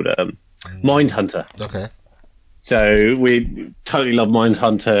was it called? Mindhunter. Okay. So we totally love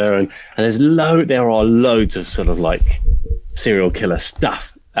Mindhunter, and there are loads of sort of like serial killer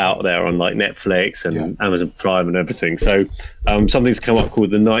stuff out there on like Netflix and Amazon Prime and everything. So something's come up called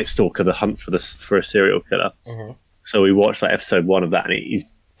The Night Stalker: The Hunt for a Serial Killer. Mm-hmm. So we watched like episode 1 of that, and it is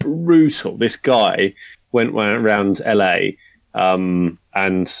brutal. This guy went around LA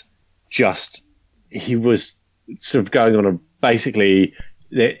and just he was sort of going on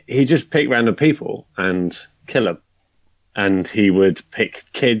he just picked random people and kill them, and he would pick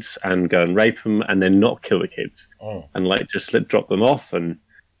kids and go and rape them and then not kill the kids and like just drop them off, and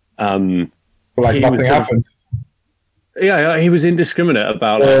like nothing happened. He was indiscriminate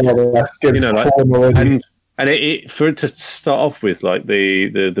about and it for it to start off with, like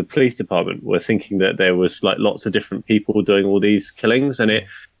the police department were thinking that there was like lots of different people doing all these killings, and it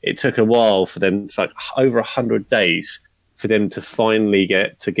took a while for them, like over 100 days, for them to finally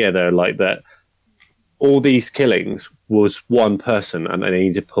get together like that. All these killings was one person, and they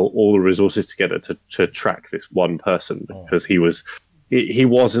needed to pull all the resources together to track this one person, because he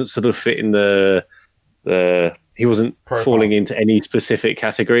wasn't sort of fitting he wasn't falling into any specific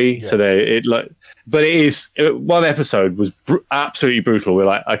category. Yeah. So one episode was absolutely brutal. We're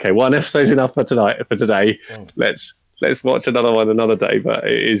like, okay, one episode's enough for today. Let's watch another one another day. But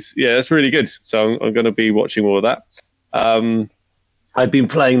it's really good. So I'm going to be watching more of that. I've been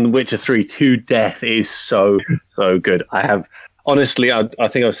playing The Witcher 3 to death. It is so good. I have, honestly, I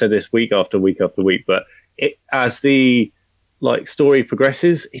think I've said this week after week after week, but as the story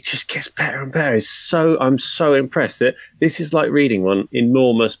progresses, it just gets better and better. I'm so impressed that this is like reading one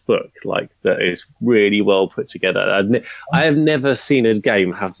enormous book, like that is really well put together. I have never seen a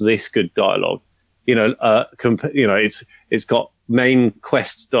game have this good dialogue. It's got main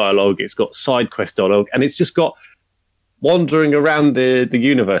quest dialogue, it's got side quest dialogue, and it's just got wandering around the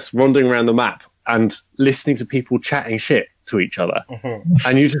universe, wandering around the map, and listening to people chatting shit to each other. Mm-hmm.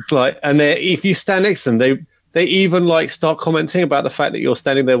 And you just if you stand next to them, they even start commenting about the fact that you're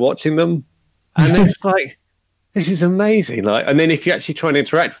standing there watching them, and it's like, this is amazing. And then if you actually try and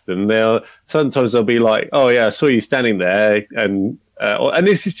interact with them, they'll be like, "Oh yeah, I saw you standing there," and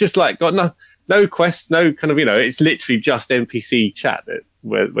this is just got no quests, no kind of it's literally just NPC chat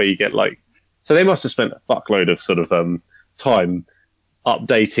where you get So they must have spent a fuckload of sort of time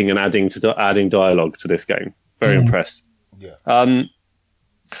updating and adding dialogue to this game. Very impressed. Yeah.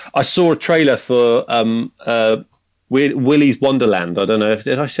 I saw a trailer for Willy's Wonderland. I don't know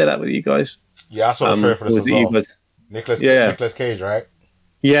did I share that with you guys? Yeah, I saw the trailer for this as well. Nicolas Cage, right?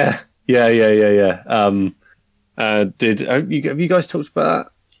 Yeah. Have you guys talked about that?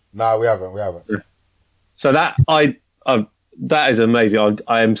 No, we haven't. So that that is amazing.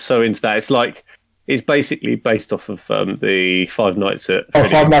 I am so into that. It's basically based off of the Five Nights at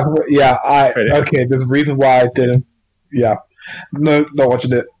Freddy's. Five Nights. Yeah, okay. There's a reason why I didn't. Yeah, no, not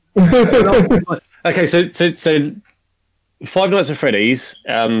watching it. Okay, so Five Nights at Freddy's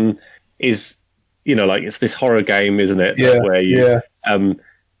is it's this horror game, isn't it? Yeah. Where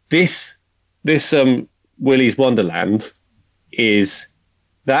this Willy's Wonderland is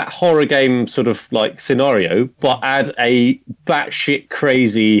that horror game sort of scenario, but add a batshit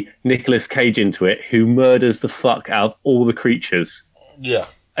crazy Nicolas Cage into it, who murders the fuck out of all the creatures. Yeah.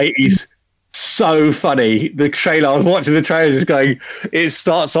 It is so funny. The trailer, I was watching the trailer just going, it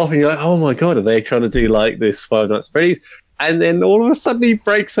starts off and you're like, oh my God, are they trying to do this Five Nights at Freddy's? And then all of a sudden he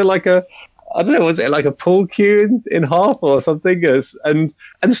breaks I don't know, was it like a pool cue in half or something? And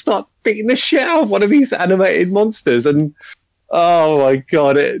starts beating the shit out of one of these animated monsters. And oh my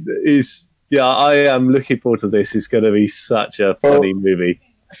God, it is. Yeah, I am looking forward to this. It's going to be such a funny movie.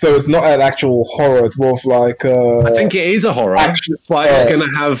 So it's not an actual horror. It's more of I think it is a horror. Action, but it's going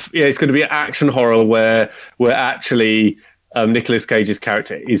to have. Yeah, it's going to be an action horror where actually Nicolas Cage's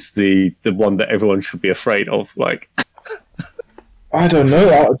character is the one that everyone should be afraid of. I don't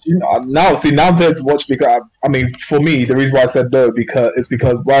know. Now I'm there to watch, because for me, the reason why I said no is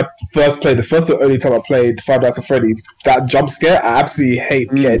because when I first played, the only time I played Five Nights at Freddy's, that jump scare, I absolutely hate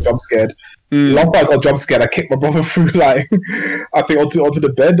getting jump scared. Last time I got jump scared, I kicked my brother through I think onto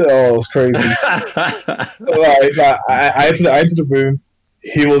the bed. Oh, it was crazy. I entered the room.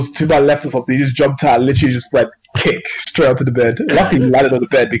 He was to my left or something. He just jumped out, literally just went kick straight onto the bed. Luckily, he landed on the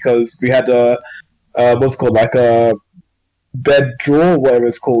bed because we had what's called a bed drawer, whatever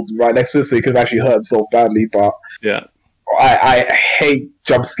it's called, right next to it, so he could have actually hurt himself badly. But yeah, I hate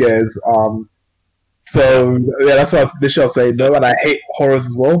jump scares. So yeah, that's why this show say no, and I hate horrors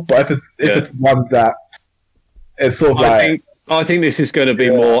as well. But if it's one that it's sort of I think this is going to be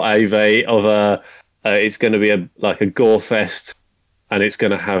more of a it's going to be a gore fest, and it's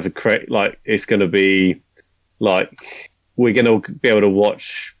going to have it's going to be like we're going to be able to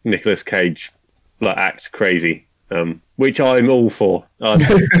watch Nicolas Cage act crazy, which I'm all for.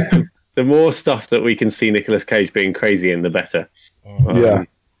 The more stuff that we can see Nicolas Cage being crazy in, the better. Yeah,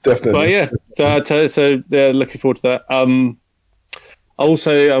 definitely. But yeah, so they're looking forward to that.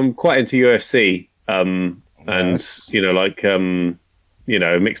 Also, I'm quite into UFC, and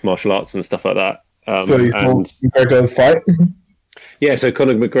mixed martial arts and stuff like that. So you saw McGregor's fight? Yeah, so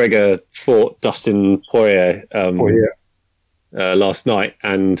Conor McGregor fought Dustin Poirier last night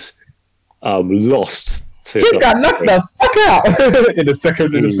and lost. He got knocked the fuck out in the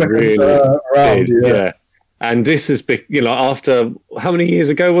second really round. Yeah, and this has been, after how many years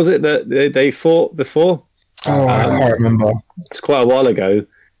ago was it that they fought before? Oh, I can't remember. It's quite a while ago,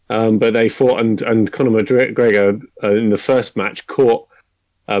 but they fought, and Conor McGregor in the first match caught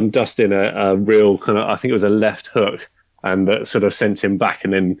Dustin a real kind of, I think it was a left hook, and that sort of sent him back,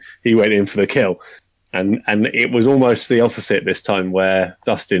 and then he went in for the kill, and it was almost the opposite this time, where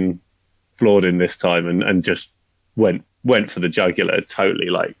Dustin floored him this time and just went for the jugular,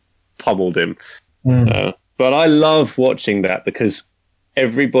 totally pummeled him. But I love watching that because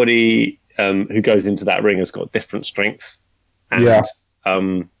everybody who goes into that ring has got different strengths, and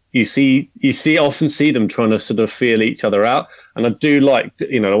you often see them trying to sort of feel each other out. And I do like,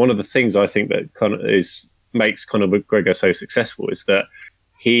 one of the things I think that kind of makes Conor McGregor so successful is that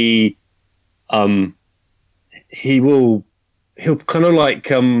he'll kind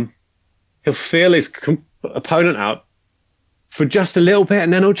of he'll feel his opponent out for just a little bit,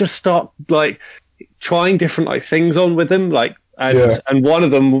 and then he'll just start trying different things on with them, and one of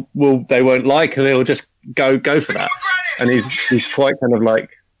them they won't like, and he'll just go for that. And he's quite kind of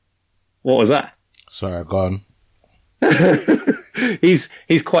what was that? Sorry, go on. He's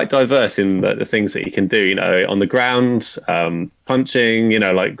quite diverse in the things that he can do. On the ground, punching,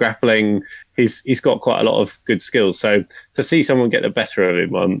 grappling. He's got quite a lot of good skills. So to see someone get the better of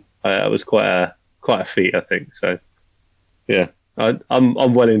him, was quite a feat, I think. So yeah,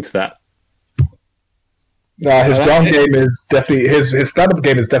 I'm well into that. His ground game is definitely his stand-up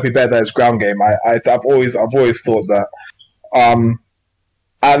game is definitely better than his ground game. I've always thought that.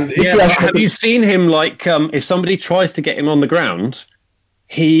 And have you seen him if somebody tries to get him on the ground,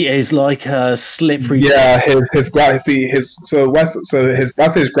 he is like a slippery. Yeah, his ground. See his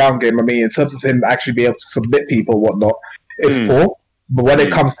ground game. I mean, in terms of him actually being able to submit people, and whatnot, it's poor. But when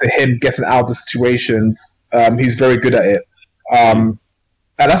it comes to him getting out of the situations, he's very good at it.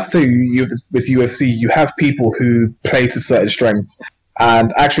 And that's the thing with UFC. You have people who play to certain strengths.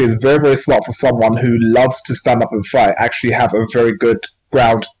 And actually, it's very, very smart for someone who loves to stand up and fight, actually have a very good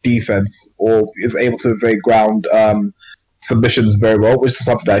ground defense, or is able to evade ground submissions very well, which is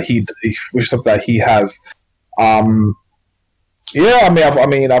something that he has. I've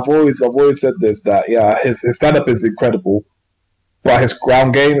always said this, that his stand up is incredible, but his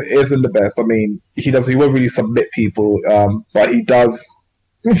ground game isn't the best. I mean, he won't really submit people, but he does.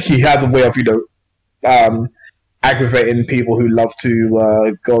 He has a way of aggravating people who love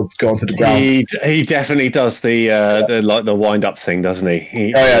to go onto the ground. He definitely does the wind up thing, doesn't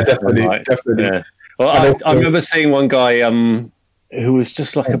he? Definitely. Yeah. Well, I remember seeing one guy who was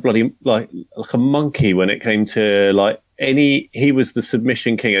just like a bloody like a monkey when it came to he was the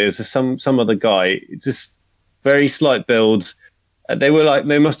submission king. It was some other guy, just very slight build. They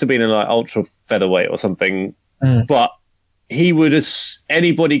must have been in ultra featherweight or something, but he would, as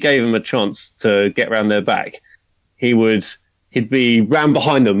anybody gave him a chance to get around their back, he'd be round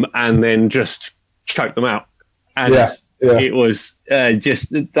behind them and then just choke them out. And it was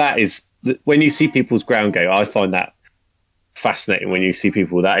that is, when you see people's ground game, I find that fascinating. When you see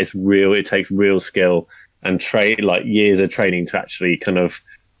people, that is real. It takes real skill and years of training to actually kind of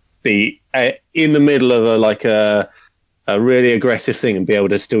be in the middle of a really aggressive thing and be able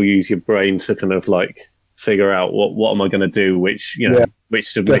to still use your brain to kind of figure out what am I going to do, which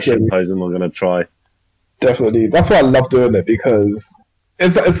submission pose am I going to try. Definitely, that's why I love doing it, because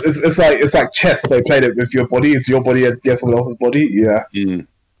it's like chess. They played it with your body. It's your body against someone else's body. Yeah,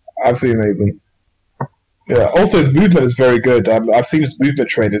 absolutely amazing. Yeah. Also, his movement is very good. I've seen his movement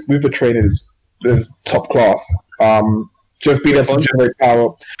training. His movement training is top class. Just being able to generate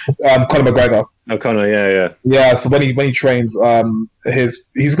power. Conor McGregor. Oh, Conor, yeah. Yeah, so when he trains,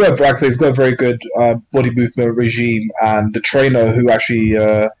 he's got a very good body movement regime, and the trainer who actually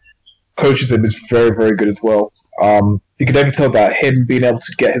coaches him is very, very good as well. You can definitely tell that him being able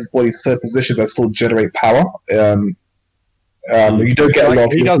to get his body to certain positions and still generate power You don't get a lot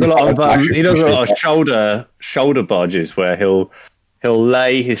of. He does a lot of that. shoulder barges where he'll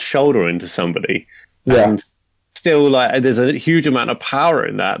lay his shoulder into somebody, and still like there's a huge amount of power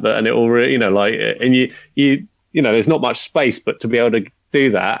in that, and it will really, and you there's not much space, but to be able to do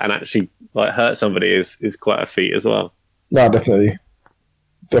that and actually like hurt somebody is quite a feat as well. No, definitely.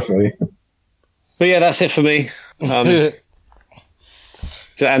 But yeah, that's it for me.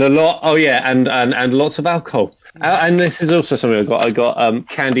 And a lot. Oh yeah, and lots of alcohol. And this is also something I got. I got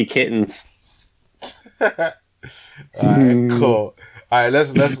candy kittens. Alright, cool. All right,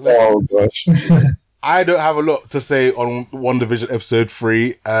 let's. Oh gosh. I don't have a lot to say on WandaVision episode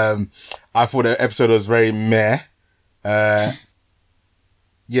 3. I thought the episode was very meh.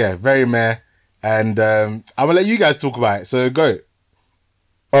 Very meh. And I'm gonna let you guys talk about it. So go.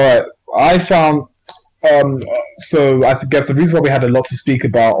 All right, I found. So I guess the reason why we had a lot to speak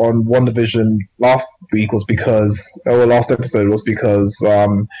about on WandaVision last episode was because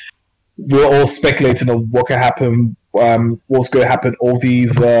we were all speculating on what could happen, what's going to happen, all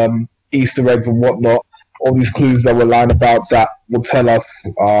these Easter eggs and whatnot, all these clues that were lying about that will tell us,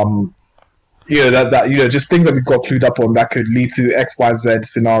 just things that we got clued up on that could lead to X, Y, Z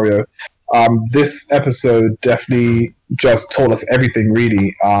scenario. This episode definitely just told us everything,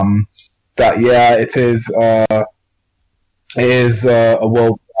 really. It is a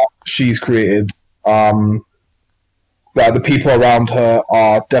world she's created. That the people around her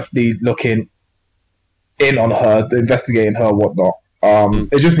are definitely looking in on her, investigating her, whatnot.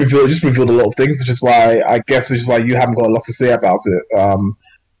 It just revealed a lot of things, which is why you haven't got a lot to say about it.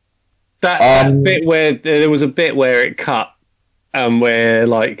 That bit where there was a bit where it cut, where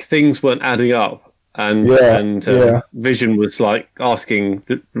like things weren't adding up. And Vision was like asking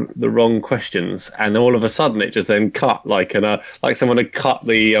the wrong questions, and all of a sudden it just then cut like someone had cut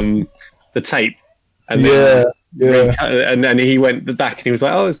the tape, and and then he went back and he was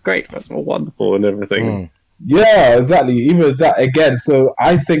like, "Oh, it's great, that's all wonderful and everything." Yeah, exactly. Even that again. So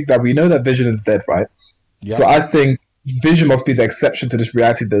I think that we know that Vision is dead, right? Yeah. So I think Vision must be the exception to this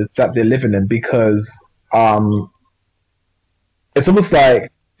reality that they're living in, because it's almost like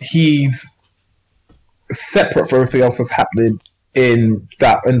he's separate from everything else that's happening in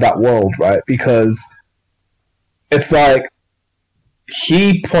that world, right? Because it's like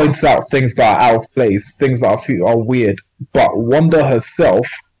he points out things that are out of place, things that are weird, but Wanda herself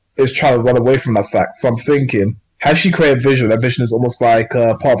is trying to run away from that fact. So I'm thinking, has she created Vision? That Vision is almost like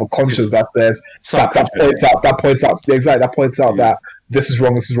part of a conscience that says that points out that this is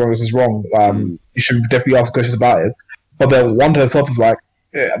wrong, this is wrong. You should definitely ask questions about it. But then Wanda herself is like,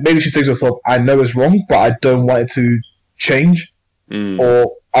 maybe she says to herself, I know it's wrong, but I don't want it to change.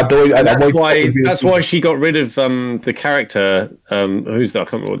 Or I don't. That's why she got rid of the character. Who's that? I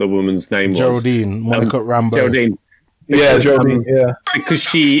can't remember what the woman's name was. Geraldine, Monica Rambeau. Geraldine. Geraldine. Because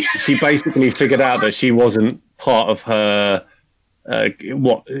she basically figured out that she wasn't part of her.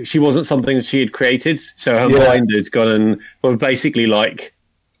 She wasn't something she had created. So her mind had gone and basically like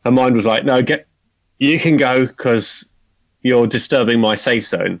her mind was like, no, you can go because you're disturbing my safe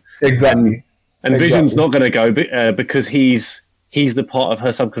zone. Exactly. And Vision's not going to go because he's the part of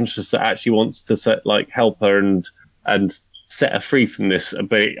her subconscious that actually wants to help her and set her free from this.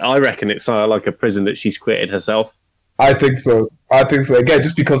 But I reckon it's like a prison that she's created herself. I think so. Again,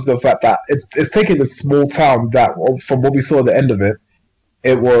 just because of the fact that it's taken a small town that, from what we saw at the end of it,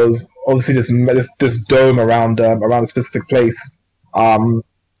 it was obviously this dome around a specific place.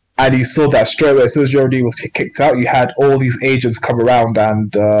 And you saw that straight away. As soon as Geraldine was kicked out, you had all these agents come around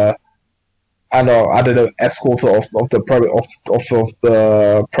and escort her off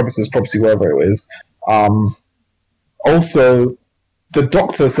the premises, property, wherever it is. Also, the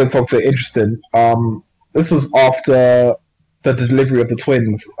Doctor said something interesting. This was after the delivery of the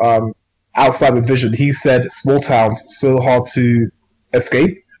twins. Outside with Vision, he said, "Small towns so hard to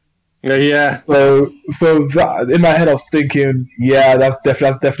escape." Yeah. So that, in my head, I was thinking, that's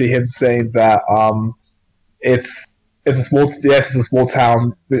definitely him saying that it's a small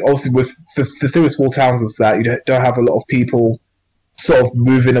town. But also, with the thing with small towns is that you don't have a lot of people sort of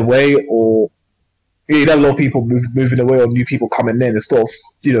moving away, or you don't have a lot of people moving away, or new people coming in. It sort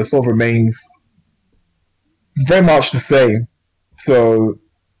of remains very much the same. So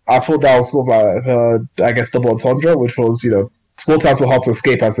I thought that was sort of like double entendre, which was small towns are hard to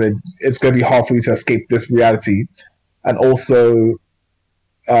escape. I said it's going to be hard for you to escape this reality, and also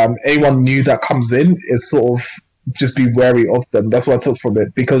anyone new that comes in is sort of just be wary of them. That's what I took from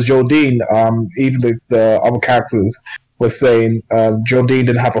it, because Geraldine, even the other characters were saying Geraldine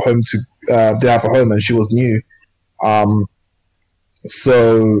didn't have a home, and she was new.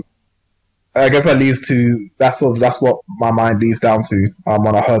 So I guess that leads to that's what my mind leads down to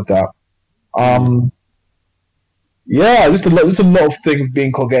when I heard that. Yeah, just a lot of things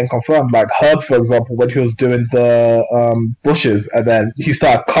getting confirmed. Like Herb, for example, when he was doing the bushes, and then he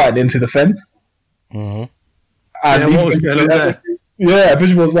started cutting into the fence. Mm-hmm. And what was going on there? Yeah,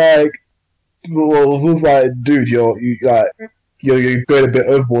 Vision was like, dude, you're going a bit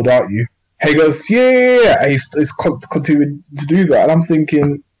overboard, aren't you? He goes, yeah. And he's continuing to do that, and I'm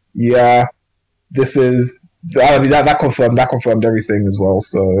thinking, yeah, this is. I mean, that confirmed everything as well.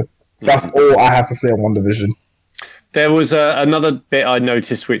 So that's all I have to say on WandaVision. There was another bit I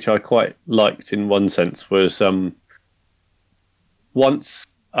noticed which I quite liked in one sense was once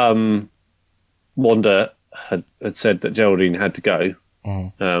Wanda had said that Geraldine had to go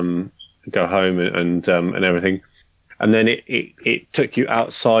home and everything, and then it took you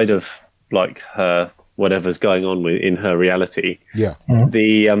outside of like her whatever's going on in her reality. Yeah.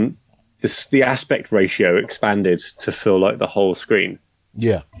 The aspect ratio expanded to feel like the whole screen.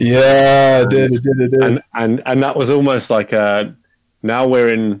 Yeah. Yeah, it did. And that was almost like now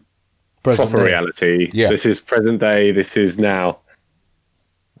we're in Present proper day. reality. Yeah. This is present day. This is now.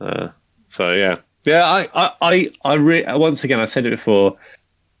 So yeah. Once again, I said it before.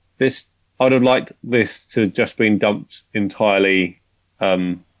 I would have liked this to just been dumped entirely,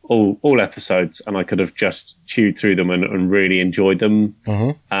 all episodes, and I could have just chewed through them and really enjoyed them.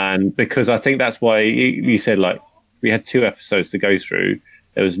 Mm-hmm. And because I think that's why you said like we had 2 episodes to go through.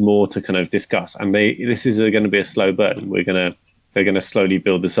 There was more to kind of discuss, and this is going to be a slow burn. They're going to slowly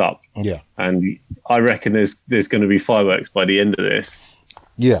build this up. Yeah. And I reckon there's going to be fireworks by the end of this.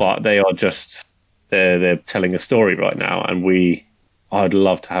 Yeah. But they are just they're telling a story right now, and I'd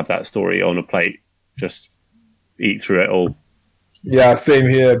love to have that story on a plate. Just eat through it all. Yeah, same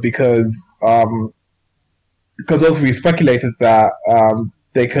here because also we speculated that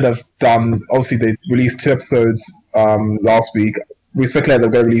they could have done. Obviously, they released 2 episodes last week. We speculated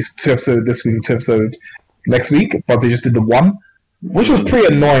they're going to release 2 episodes this week and 2 episodes next week, but they just did the 1, which was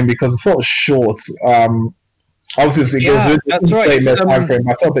pretty annoying because it felt short. Obviously, that's right. Time frame.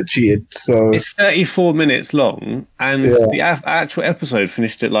 I felt a bit cheated. So it's 34 minutes long, and the actual episode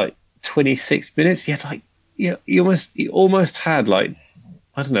finished at like 26 minutes. You had like you almost had like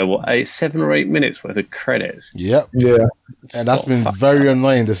I don't know what 7 or 8 minutes worth of credits. Yep. Yeah, and that's been very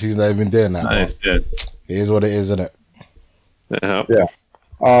annoying this season. They've been doing that. That is good. It is what it is, isn't it? Yeah.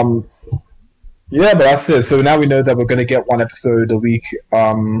 Yeah, but that's it. So now we know that we're going to get 1 episode a week,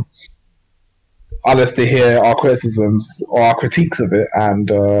 unless they hear our criticisms or our critiques of it. And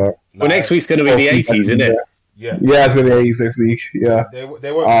well, next week's going to be the 80s, isn't it? Yeah. Yeah, it's going to be 80s next week. Yeah, they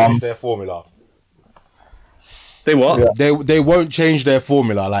won't change their formula. They what? Yeah. They won't change their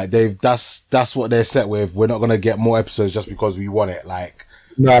formula. Like that's what they're set with. We're not going to get more episodes just because we want it. Like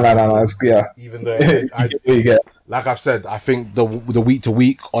no. It's, yeah, even though you get. Like I've said, I think the week to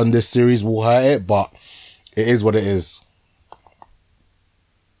week on this series will hurt it, but it is what it is.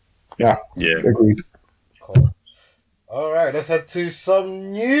 Yeah. Agreed. Cool. All right, let's head to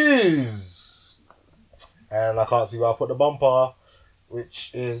some news. And I can't see where I put the bumper,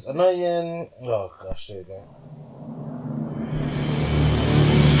 which is annoying. Oh gosh, there you go.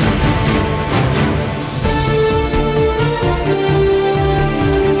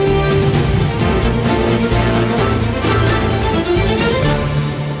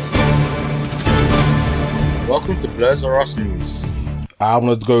 Welcome to Blurs or Us News. I'm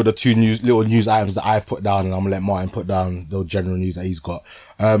going to go the 2 little news items that I've put down, and I'm going to let Martin put down the general news that he's got.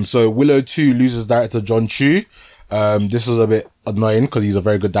 So Willow 2 loses director John Chu. This is a bit annoying because he's a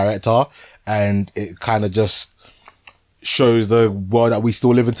very good director, and it kind of just shows the world that we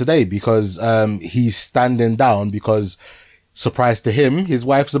still live in today because he's standing down because, surprise to him, his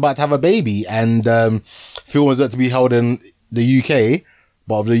wife's about to have a baby, and film was meant to be held in the UK,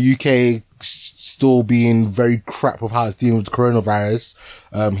 but the UK still being very crap with how it's dealing with the coronavirus.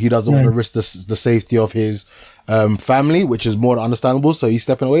 He doesn't want to risk the safety of his family, which is more than understandable. So he's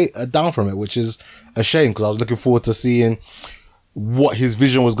stepping away down from it, which is a shame because I was looking forward to seeing what his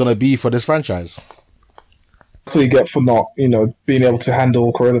vision was going to be for this franchise. That's what you get for not, being able to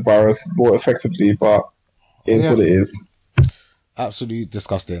handle coronavirus more effectively, but it is what it is. Absolutely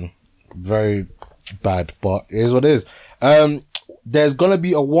disgusting. Very bad, but it is what it is. There's gonna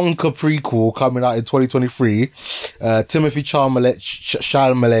be a Wonka prequel coming out in 2023. Timothy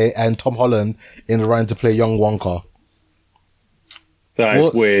Chalamet and Tom Holland in the running to play young Wonka.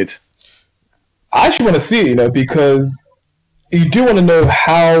 That's weird. I actually want to see it, because you do want to know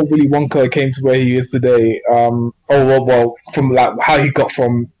how Willy Wonka came to where he is today. From like how he got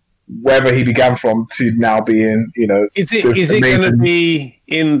from wherever he began from to now being, Is it going to be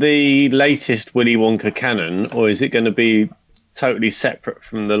in the latest Willy Wonka canon, or is it going to be totally separate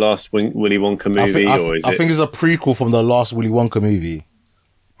from the last Willy Wonka movie? I think it's a prequel from the last Willy Wonka movie.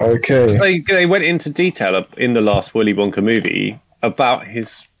 Okay. They went into detail in the last Willy Wonka movie about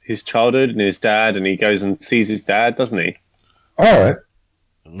his childhood and his dad, and he goes and sees his dad, doesn't he? All right.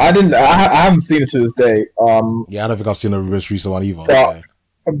 I haven't seen it to this day. Yeah, I don't think I've seen the most recent one either.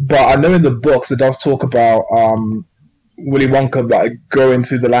 But I know in the books it does talk about Willy Wonka going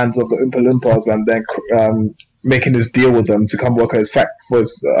to the lands of the Oompa Loompas and then making this deal with them to come work at his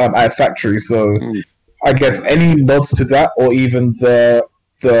factory. So I guess any nods to that, or even the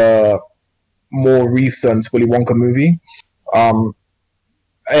more recent Willy Wonka movie,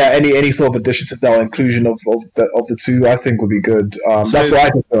 any sort of addition to that, or inclusion of the two, I think would be good. That's what I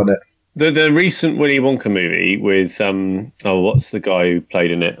can say on it. The recent Willy Wonka movie with what's the guy who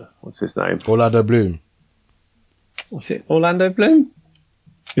played in it? What's his name? Orlando Bloom. Was it Orlando Bloom?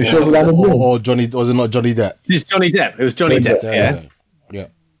 You sure it was Orlando Bloom? Or Johnny? Was it not Johnny Depp? It's Johnny Depp. It was Johnny Depp. Yeah.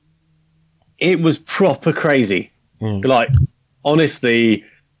 It was proper crazy. Like, honestly,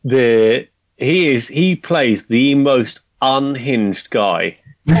 he plays the most unhinged guy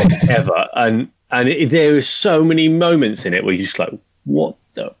ever, and there are so many moments in it where you're just like, what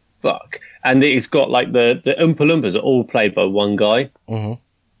the fuck? And it's got like the Oompa Loompas are all played by one guy.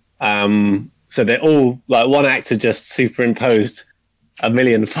 So they're all like one actor just superimposed a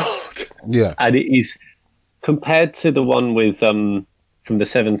millionfold. Yeah. And it is compared to the one with from the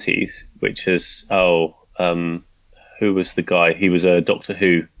 70s, which is who was the guy? He was a Doctor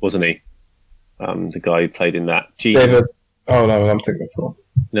Who, wasn't he? The guy who played in that. David. Oh no, I'm thinking of someone.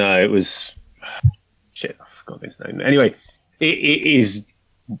 No, it was shit. I forgot his name. Anyway, it is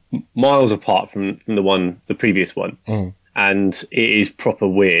miles apart from the previous one, and it is proper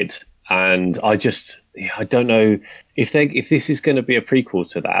weird. And I don't know if this is going to be a prequel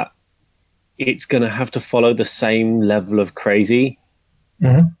to that. It's going to have to follow the same level of crazy.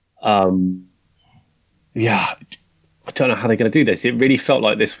 Yeah, I don't know how they're going to do this. It really felt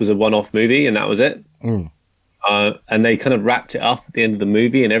like this was a one-off movie, and that was it. And they kind of wrapped it up at the end of the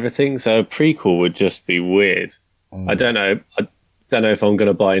movie and everything. So a prequel would just be weird. I don't know. I don't know if I'm going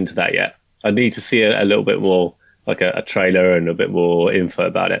to buy into that yet. I need to see a little bit more, like a trailer and a bit more info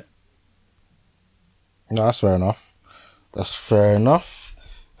about it. No, that's fair enough.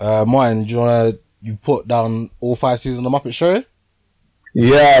 Martin, do you put down all 5 seasons of the Muppet Show?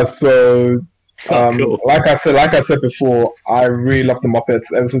 Yeah, so Cool. like I said before, I really love the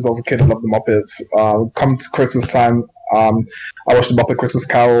Muppets. Ever since I was a kid, I love the Muppets. Come to Christmas time, I watched the Muppet Christmas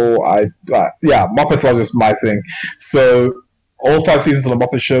Carol. Muppets are just my thing. So all 5 seasons of the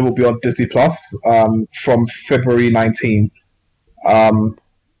Muppet Show will be on Disney Plus from February 19th.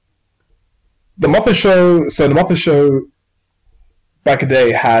 The Muppet Show back in the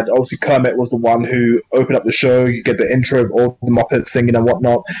day had, obviously Kermit was the one who opened up the show. You get the intro of all the Muppets singing and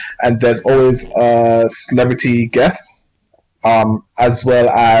whatnot, and there's always a celebrity guest, as well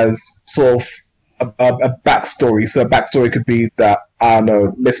as sort of a backstory. So a backstory could be that, I don't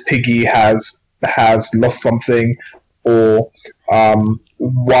know, Miss Piggy has lost something, or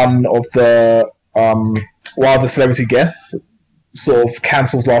one of the celebrity guests sort of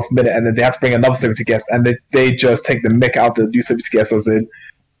cancels last minute, and then they have to bring another celebrity guest, and they just take the mick out of the new celebrity guest, as in,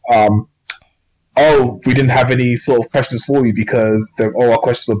 we didn't have any sort of questions for you because all our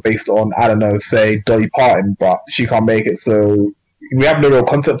questions were based on, I don't know, say Dolly Parton, but she can't make it, so we have no real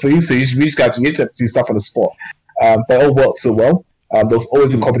concept for you, so we just got to do stuff on the spot. They all worked so well. There's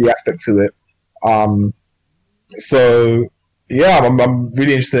always a comedy aspect to it. So yeah, I'm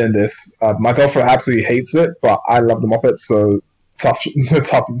really interested in this. My girlfriend absolutely hates it, but I love the Muppets, so tough. She has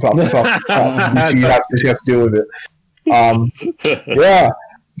to deal with it. Yeah.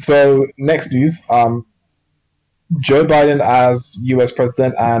 So next news: Joe Biden as U.S.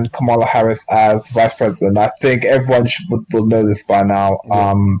 president and Kamala Harris as vice president. I think everyone will know this by now.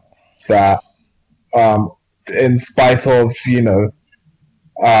 That in spite of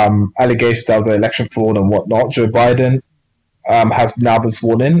allegations of the election fraud and whatnot, Joe Biden has now been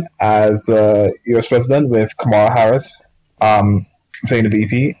sworn in as U.S. president, with Kamala Harris taking the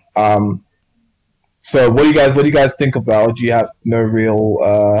VP. So what do you guys think of that? Or do you have no real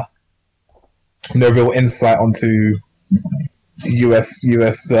insight onto US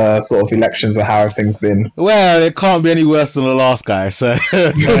sort of elections and how everything's been? Well, it can't be any worse than the last guy, so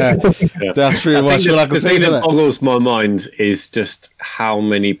yeah, that's pretty much all I can say. The thing that boggles my mind is just how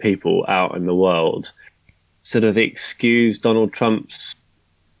many people out in the world sort of excuse Donald Trump's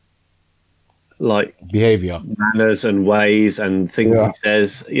like behavior, manners and ways and things he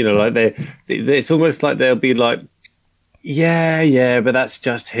says. You know, like it's almost like they'll be like, yeah, but that's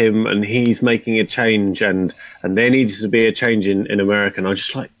just him, and he's making a change, and there needs to be a change in America. And I'm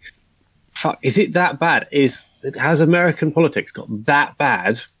just like, fuck, is it that bad? Has American politics got that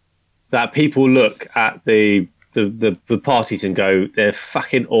bad that people look at the parties and go, they're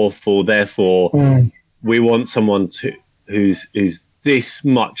fucking awful, therefore we want someone who's this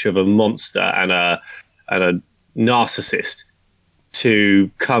much of a monster and a narcissist to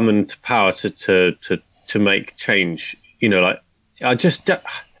come into power to make change. You know, like, I just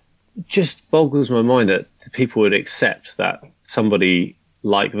boggles my mind that people would accept that somebody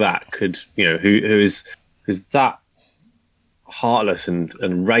like that could, you know, who's that heartless and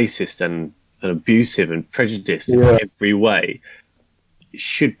racist and abusive and prejudiced in every way,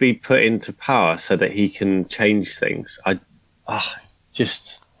 should be put into power so that he can change things. What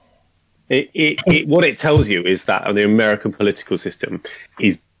it tells you is that the American political system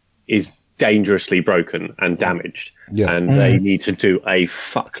is dangerously broken and damaged, and they need to do a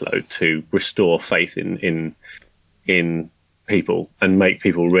fuckload to restore faith in people and make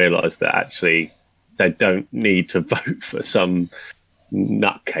people realise that actually they don't need to vote for some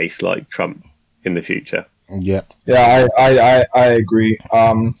nutcase like Trump in the future. I agree.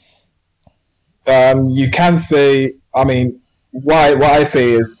 You can say, I mean, what I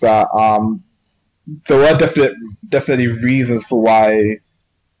say is that there were definitely reasons for why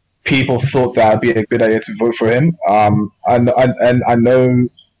people thought that would be a good idea to vote for him. I know,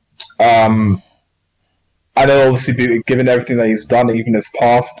 obviously, given everything that he's done, even his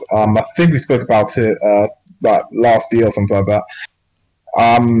past, I think we spoke about it like last year or something like that.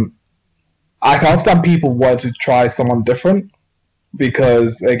 I can understand people wanting to try someone different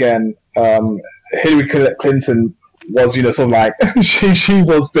because, again, Hillary Clinton was, you know, sort of like she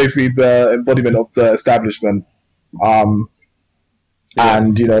was basically the embodiment of the establishment.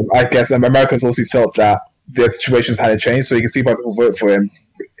 And, you know, I guess Americans also felt that their situations hadn't changed, so you can see why people vote for him,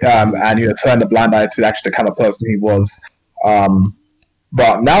 and, you know, turn a blind eye to actually the kind of person he was.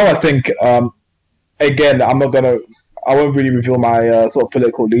 But now I think, again, I won't really reveal my sort of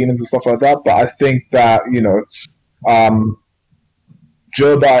political leanings and stuff like that, but I think that, you know,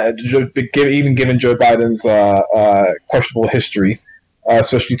 Joe Biden, even given Joe Biden's questionable history,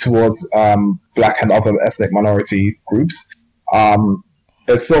 especially towards black and other ethnic minority groups,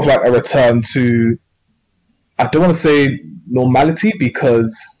 it's sort of like a return to, I don't want to say normality,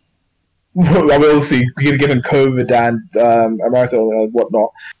 because obviously, given COVID and America and whatnot,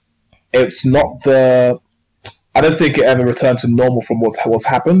 it's not I don't think it ever returned to normal from what's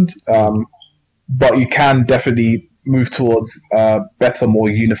happened, but you can definitely move towards a better, more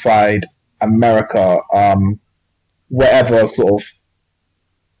unified America, whatever sort of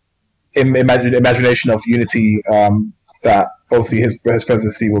imagination of unity that obviously his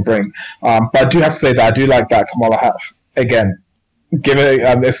presidency will bring. But I do have to say that I do like that Kamala Harris, again,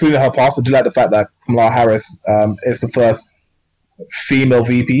 given excluding her past, I do like the fact that Kamala Harris is the first female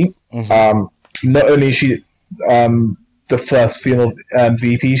VP. Not only is she the first female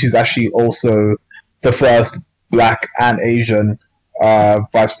VP, she's actually also the first black and Asian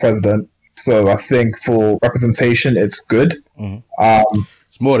vice president. So I think for representation, it's good.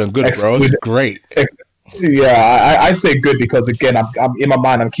 It's more than good, bro. It's great. Yeah, I say good because, again, I'm in my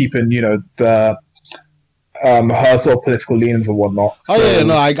mind, I'm keeping, you know, the her sort of political leanings and whatnot. So,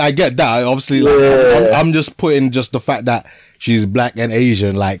 I get that. Obviously, like, I'm just putting just the fact that she's black and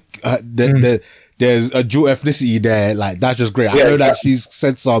Asian, like there's a dual ethnicity there. Like, that's just great. I know that she's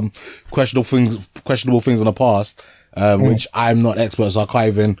said some questionable things in the past, which I'm not expert, so I can't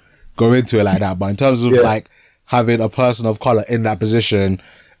even go into it like that. But in terms of like having a person of color in that position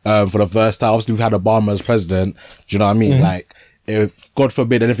for the first time, obviously we've had Obama as president. Do you know what I mean? Like, if God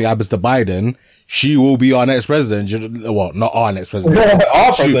forbid anything happens to Biden, she will be our next president. Well, not our next president.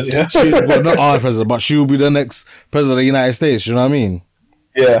 Our president, well, not our president, but she will be the next president of the United States. You know what I mean?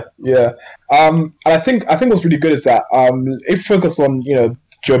 Yeah. And I think what's really good is that if you focus on, you know,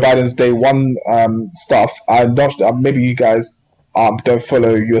 Joe Biden's day one stuff, I'm not, maybe you guys don't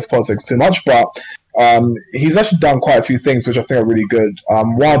follow US politics too much, but he's actually done quite a few things which I think are really good.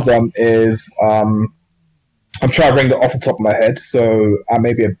 One of them is, I'm trying to bring it off the top of my head, so I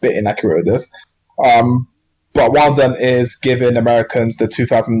may be a bit inaccurate with this. But one of them is giving Americans the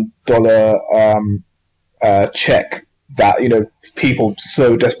 $2,000 check that, you know, people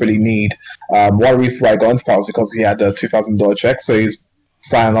so desperately need. One reason why I got into power was because he had a $2,000 check, so he's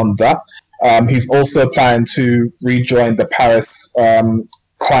signing on that. He's also planning to rejoin the Paris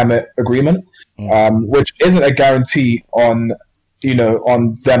climate agreement, which isn't a guarantee on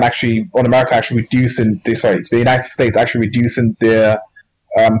on America actually reducing the United States actually reducing their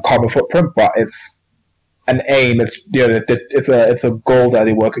carbon footprint, but it's an aim. It's a goal that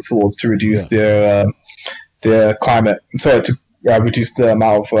they're working towards to reduce their climate. Sorry, to reduce the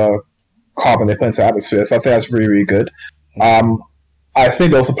amount of carbon they put into the atmosphere. So I think that's really, really good. I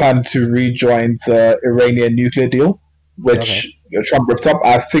think they also plan to rejoin the Iranian nuclear deal, which Trump ripped up.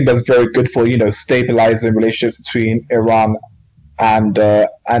 I think that's very good for stabilizing relationships between Iran and the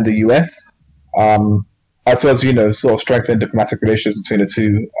US, as well as sort of strengthening diplomatic relations between the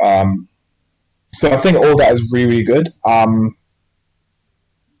two. So I think all that is really, really good. I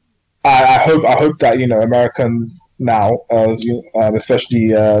hope that Americans now, especially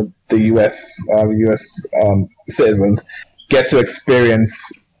the US citizens, get to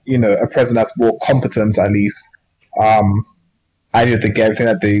experience a president that's more competent at least. And they get everything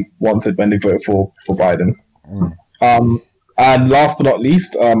that they wanted when they voted for Biden. And last but not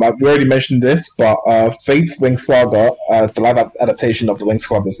least, I've already mentioned this, but Fate Wing Saga, the live adaptation of the Wings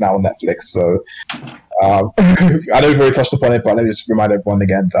Club, is now on Netflix. So I know we've already touched upon it, but let me just remind everyone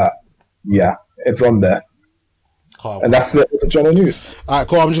again that it's on there. And that's it with the general news. All right,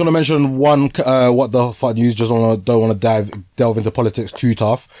 cool. I'm just going to mention one what the fuck news. Just don't want to delve into politics too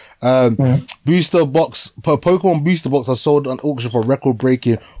tough. Booster box, Pokemon booster box are sold on auction for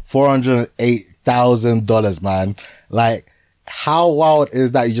record-breaking $408,000, man. Like, how wild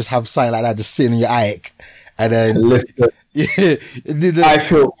is that? You just have something like that just sitting in your attic, and then listen. I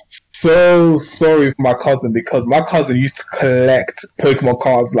feel so sorry for my cousin, because my cousin used to collect Pokemon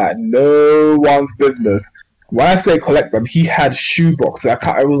cards like no one's business. When I say collect them, he had shoe boxes.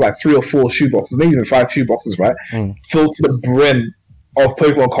 It was like 3 or 4 shoe boxes, maybe even 5 shoe boxes, right? Filled to the brim of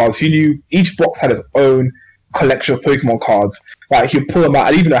Pokemon cards. He knew each box had its own collection of Pokemon cards. Like, he'd pull them out. I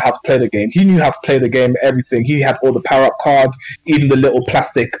didn't even know how to play the game. He knew how to play the game, everything. He had all the power-up cards, even the little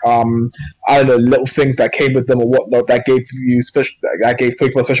plastic, little things that came with them or whatnot that gave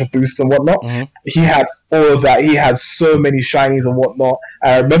Pokemon special boosts and whatnot. He had all of that. He had so many shinies and whatnot.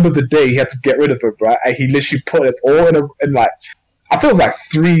 I remember the day he had to get rid of it, right? And he literally put it all in like, I think it was like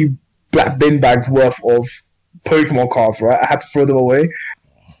 3 black bin bags worth of Pokemon cards, right? I had to throw them away.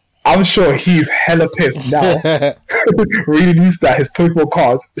 I'm sure he's hella pissed now. Really needs that his Pokemon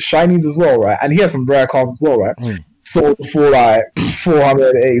cards, shinies as well, right? And he has some rare cards as well, right? Sold for like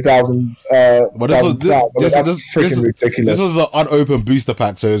 480,000. But this was freaking ridiculous. This was an unopened booster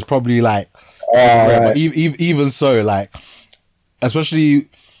pack, so it's probably like. Right. But even so, like, especially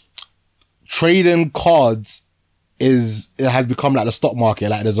trading cards it has become like the stock market.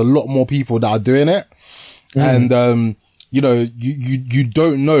 Like, there's a lot more people that are doing it, and you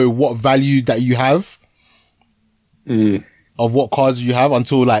don't know what value that you have of what cards you have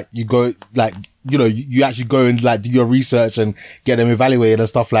until like you go like you actually go and like do your research and get them evaluated and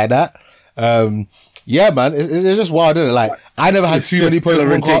stuff like that. Yeah, man, it's just wild, isn't it? Like, I never had too many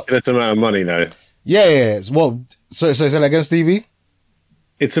Pokemon cards. It's a ridiculous amount of money, though. Yeah. Well, so say that again, Stevie.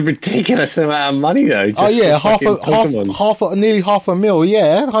 It's a ridiculous amount of money, though. Just nearly $500,000.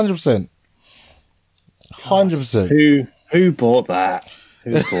 Yeah, 100%. 100%. Who bought that?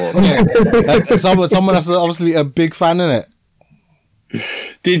 Who bought that? Someone that's obviously a big fan, innit?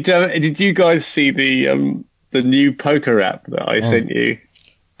 Did you guys see the new poker app that I sent you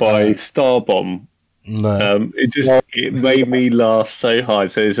by Starbomb? No. It made me laugh so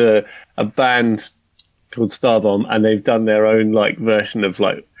hard. So there's a band called Starbomb, and they've done their own like version of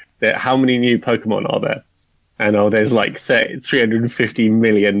like how many new Pokemon are there? And there's like 350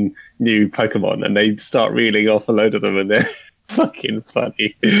 million new Pokemon, and they start reeling off a load of them, and they're fucking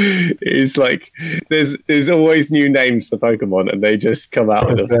funny. It's like there's always new names for Pokemon, and they just come out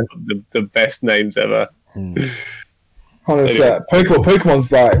with the best names ever. 100%.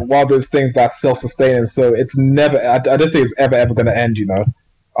 Pokemon's like one of those things that's self-sustaining, so it's never. I don't think it's ever going to end. Because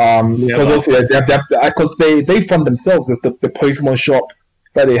also because they fund themselves. There's the Pokemon shop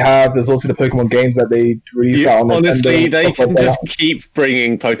that they have. There's also the Pokemon games that they release out on. Honestly, they can just keep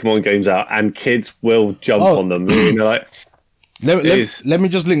bringing Pokemon games out, and kids will jump on them. Let me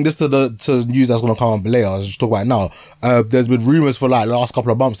just link this to news that's going to come on later. I'll just talk about it now. There's been rumors for like the last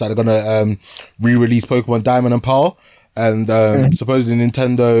couple of months that they're going to re-release Pokemon Diamond and Pearl, and supposedly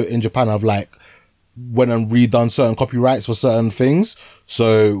Nintendo in Japan have like went and redone certain copyrights for certain things.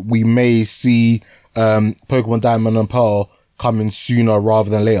 So we may see Pokemon Diamond and Pearl coming sooner rather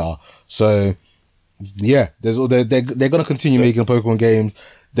than later. So yeah, they're going to continue making Pokemon games.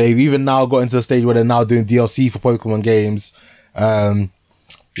 They've even now got into the stage where they're now doing DLC for Pokemon games. You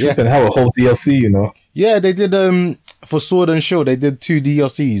can have a whole DLC, Yeah, they did for Sword and Shield. They did 2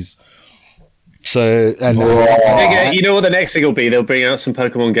 DLCs. So, and you know what the next thing will be? They'll bring out some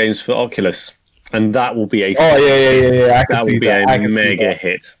Pokemon games for Oculus, and that will be a I can see that. That will be a mega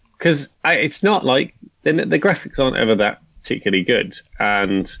hit, because it's not like the graphics aren't ever that particularly good,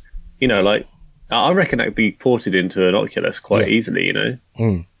 and you know, like I reckon that could be ported into an Oculus quite easily. You know.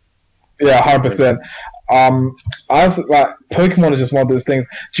 Mm. Yeah, 100%. I was like, Pokemon is just one of those things.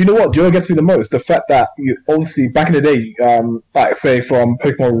 Do you know what? Do you know what gets me the most? The fact that you obviously back in the day, like say from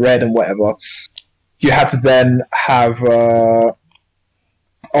Pokemon Red and whatever, you had to then have. All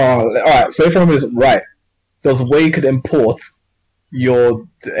right. So if I remember this right, there was a way you could import your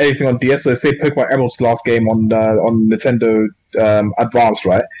anything on DS. So say Pokemon Emerald's last game on Nintendo Advanced,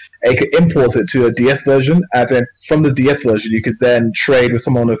 right? And you could import it to a DS version, and then from the DS version, you could then trade with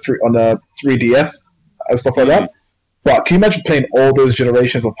someone on a 3DS and stuff like that. But can you imagine playing all those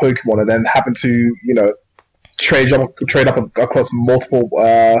generations of Pokemon and then having to, you know, trade up across multiple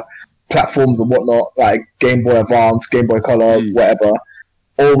platforms and whatnot, like Game Boy Advance, Game Boy Color, whatever,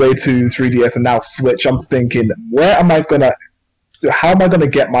 all the way to 3DS and now Switch? I'm thinking, how am I gonna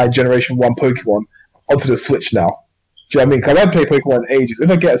get my Generation 1 Pokemon onto the Switch now? Do you know what I mean? Because I haven't played Pokemon in ages.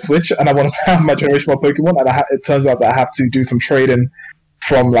 If I get a Switch and I want to have my Generation 1 Pokemon, and it turns out that I have to do some trading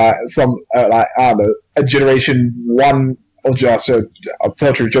from like some like I don't know, a Generation 1 or just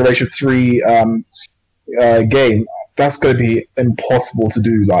Generation 3 game, that's going to be impossible to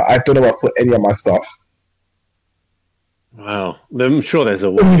do. Like, I don't know where to put any of my stuff. Wow, I'm sure there's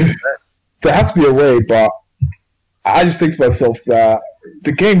a way. There has to be a way, but I just think to myself that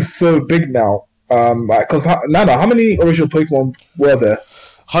the game's so big now. Because Nana, how many original Pokemon were there?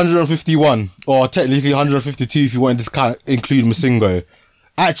 151, or technically 152 if you wanted to include Masingo.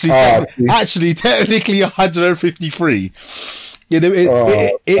 Actually, technically 153.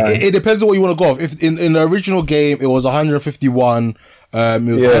 It depends on what you want to go off. If in the original game it was 151, it was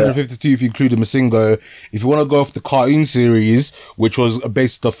 152 if you included Masingo. If you want to go off the cartoon series, which was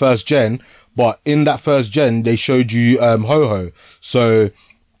based on the first gen, but in that first gen they showed you Ho-Ho, so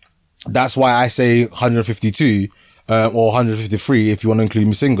that's why I say 152 or 153 if you want to include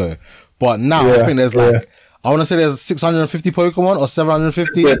Masingo. But now I think there's I want to say there's 650 Pokemon or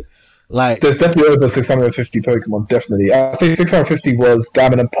 750. Like, there's definitely over 650 Pokemon. Definitely, I think 650 was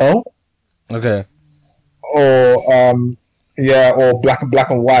Diamond and Pearl. Okay. Or or Black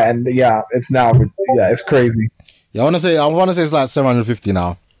and White, and it's now it's crazy. Yeah, I want to say it's like 750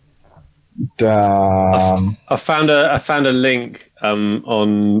 now. Damn. I found a link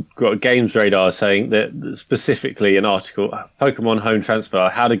on Games Radar saying that specifically an article, Pokemon Home Transfer,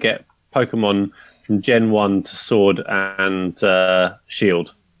 how to get Pokemon from Gen 1 to Sword and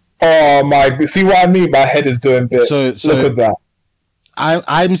Shield. Oh my! See what I mean? My head is doing bits. So look at that.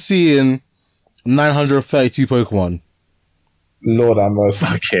 I'm seeing 932 Pokemon. Lord, I must.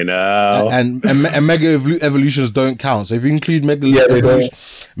 Fucking hell. And Mega Evolutions don't count. So if you include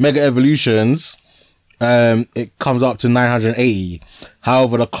Mega Evolutions, it comes up to 980.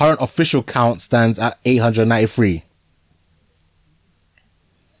 However, the current official count stands at 893.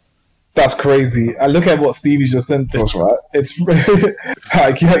 That's crazy. And look at what Stevie just sent us, right? It's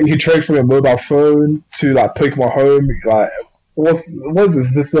like you can trade from your mobile phone to like Pokemon Home. Like, what is this?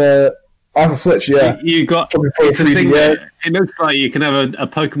 Is this that's a Switch? Yeah, you got. It's a thing that, it looks like you can have a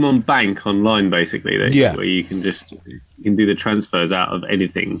Pokemon bank online, basically. Where you can do the transfers out of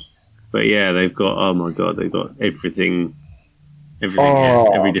anything. But yeah, they've got. Oh my god, they've got everything.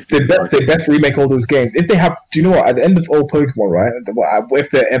 Every different. They best remake all those games. If they have, do you know what? At the end of all Pokemon, right? If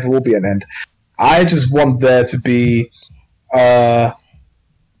there ever will be an end, I just want there to be. A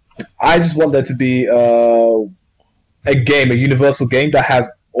game, a universal game that has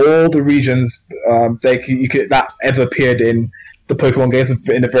all the regions that ever appeared in the Pokemon games,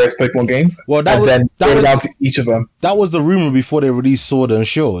 in the various Pokemon games. Well, then go down to each of them. That was the rumor before they released Sword and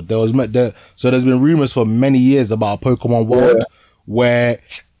Shield. So there's been rumors for many years about a Pokemon world where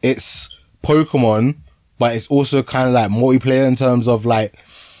it's Pokemon, but it's also kind of like multiplayer in terms of like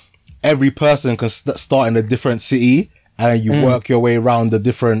every person can start in a different city and you work your way around the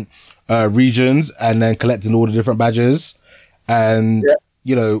different regions and then collecting all the different badges. And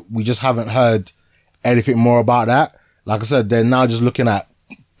you know, we just haven't heard anything more about that. Like I said, they're now just looking at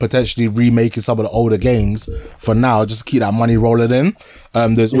potentially remaking some of the older games for now, just to keep that money rolling in.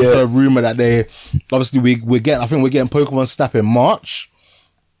 There's also a rumor that we're getting Pokemon Snap in March,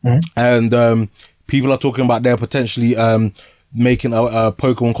 and people are talking about they're potentially making a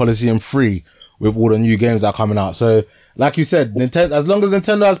Pokemon Coliseum free with all the new games that are coming out. So, like you said, as long as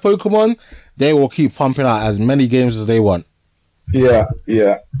Nintendo has Pokemon, they will keep pumping out as many games as they want. Yeah.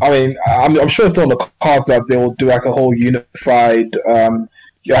 I mean, I'm sure it's still on the cards that they will do like a whole unified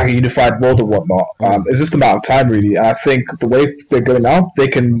a unified world and whatnot. It's just a matter of time, really. And I think the way they're going now, they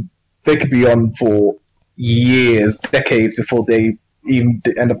could be on for years, decades before they even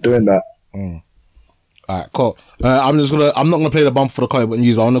end up doing that. All right, cool. I'm not gonna play the bump for the comic book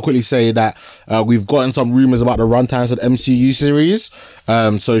news, but I'm gonna quickly say that we've gotten some rumors about the runtimes for the MCU series.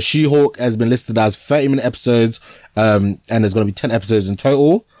 So She-Hulk has been listed as 30-minute episodes, and there's gonna be 10 episodes in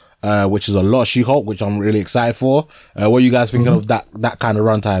total, which is a lot of She-Hulk, which I'm really excited for. What are you guys thinking of that kind of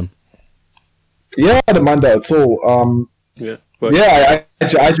runtime? Yeah, I don't mind that at all. I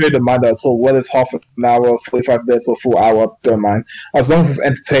don't mind that at all. Whether it's half an hour, 45 minutes, or full hour, don't mind. As long as it's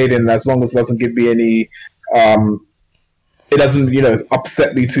entertaining, as long as it doesn't give me any, it doesn't,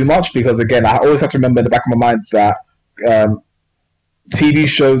 upset me too much. Because again, I always have to remember in the back of my mind that TV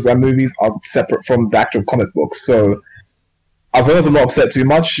shows and movies are separate from the actual comic books. So as long as I'm not upset too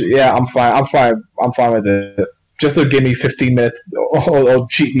much, yeah, I'm fine. I'm fine with it. Just to give me 15 minutes or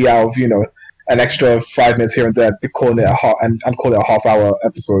cheat me out of, an extra 5 minutes here and there, call it a half-hour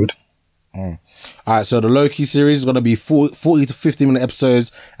episode. All right, so the Loki series is going to be 40 to 50-minute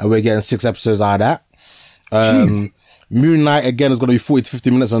episodes, and we're getting 6 episodes out of that. Moon Knight, again, is going to be 40 to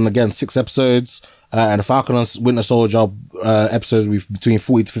 50 minutes, and again, 6 episodes. And the Falcon and Winter Soldier episodes will be between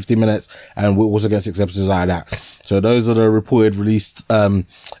 40 to 50 minutes, and we'll also get 6 episodes out of that. So those are the reported released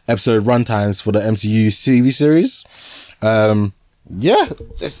episode runtimes for the MCU TV series. Yeah,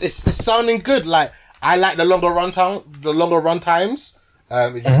 it's sounding good. Like, I like the longer runtimes.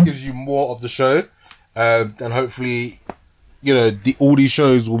 It just gives you more of the show, and hopefully, all these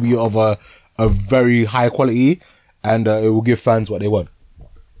shows will be of a very high quality, and it will give fans what they want.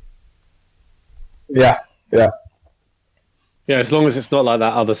 Yeah. As long as it's not like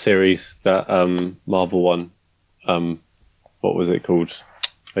that other series, that Marvel one. What was it called?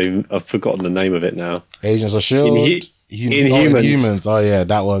 I've forgotten the name of it now. Agents of S.H.I.E.L.D. Inhumans. Oh yeah,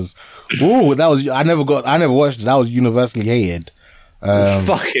 that was. I never watched it. That was universally hated. It was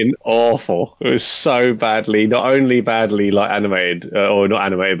fucking awful. It was so badly, not only badly like animated, or not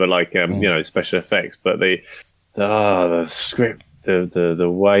animated, but like special effects, but the script, the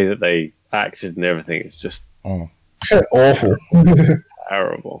way that they acted and everything, it's just awful,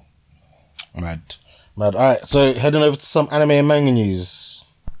 terrible. Mad. All right, so heading over to some anime and manga news.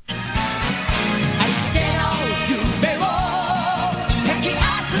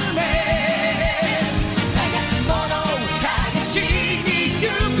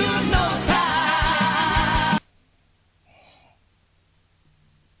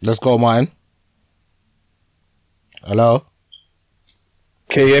 Let's go, mine. Hello?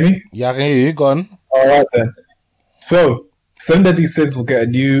 Can you hear me? Yeah, I can hear you. Go on. All right, then. So, Seven Deadly Sins will get a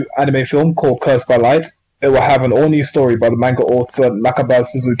new anime film called Cursed by Light. It will have an all-new story by the manga author Nakaba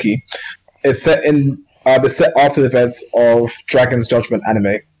Suzuki. It's set after the events of Dragon's Judgment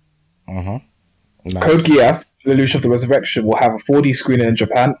anime. Nice. Code Geass, The Illusion of the Resurrection, will have a 4D screening in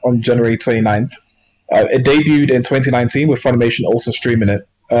Japan on January 29th. It debuted in 2019 with Funimation also streaming it.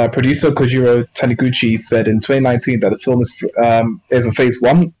 Producer Kojiro Taniguchi said in 2019 that the film is a phase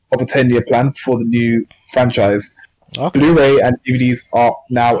 1 of a 10-year plan for the new franchise. Okay. Blu-ray and DVDs are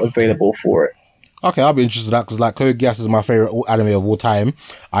now available for it. Okay, I'll be interested in that because Code Geass is my favorite anime of all time.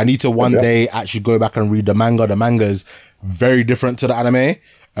 I need to one day actually go back and read the manga. The manga is very different to the anime.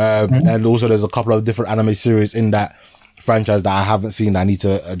 And also there's a couple of different anime series in that franchise that I haven't seen that I need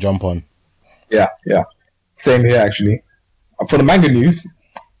to jump on. Yeah. Same here, actually. For the manga news,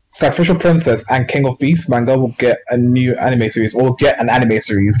 Sacrificial Princess and King of Beasts manga will get a new anime series, or get an anime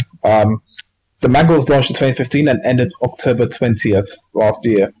series. The manga was launched in 2015 and ended October 20th last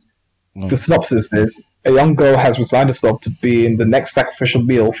year. The synopsis is, a young girl has resigned herself to being the next sacrificial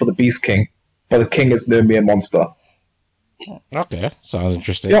meal for the Beast King, but the king is no mere monster. Okay, sounds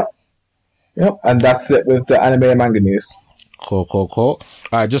interesting. Yep, and that's it with the anime and manga news. Cool. All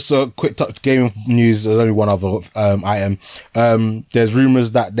right, just a quick gaming news. There's only one other item. There's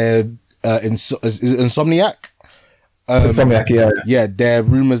rumors that they're is it Insomniac? Insomniac, yeah. There are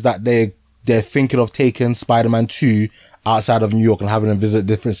rumors that they're thinking of taking Spider-Man 2 outside of New York and having them visit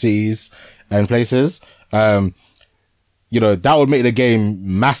different cities and places. That would make the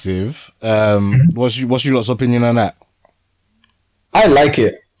game massive. What's your lot's opinion on that? I like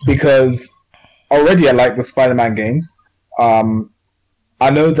it because already I like the Spider-Man games. I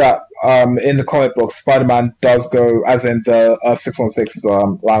know that in the comic book, Spider-Man does go, as in the Earth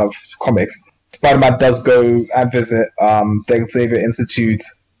 616 line of comics, Spider-Man does go and visit the Xavier Institute,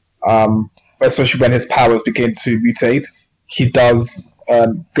 especially when his powers begin to mutate. He does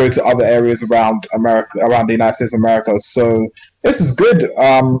go to other areas around America, around the United States of America. So this is good.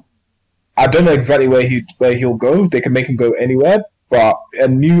 I don't know exactly where he'll go. They can make him go anywhere, but a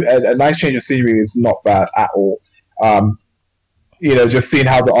nice change of scenery is not bad at all. Just seeing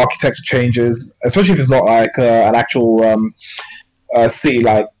how the architecture changes, especially if it's not like an actual city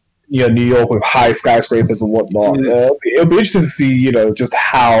like New York with high skyscrapers and whatnot. It'll be interesting to see just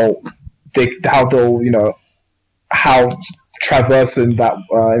how they'll how traversing that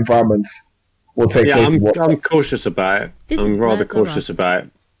environment will take place. I'm cautious about it. I'm rather cautious about it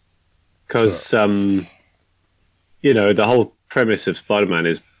because the whole premise of Spider-Man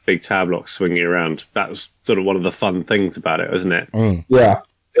is big tower blocks swinging around. That's sort of one of the fun things about it, isn't it? Yeah.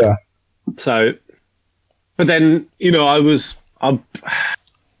 So, but then I was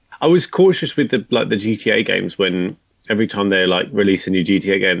cautious with the GTA games when every time they release a new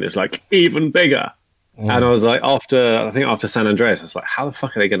GTA game, it's even bigger. And I was like, after San Andreas, I was like, how the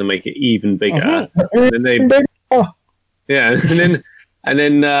fuck are they going to make it even bigger? And then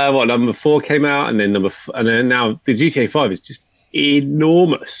number 4 came out, and then and then now the GTA 5 is just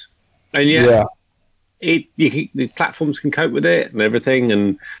enormous, and the platforms can cope with it and everything.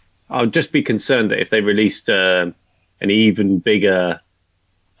 And I'd just be concerned that if they released an even bigger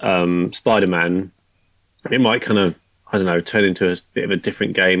Spider-Man, it might kind of turn into a bit of a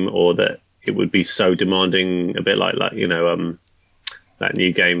different game, or that it would be so demanding, a bit like that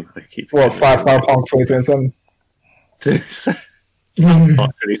new game. I keep Cyberpunk 2077.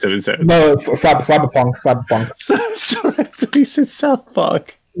 Cyberpunk 2077. No, it's Cyberpunk. Sorry, you said South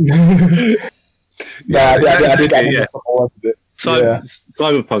Park. I did.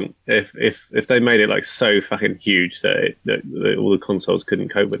 Cyberpunk. If they made it so fucking huge that all the consoles couldn't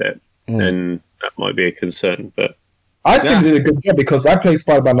cope with it, then that might be a concern. But I think they did a good job, because I played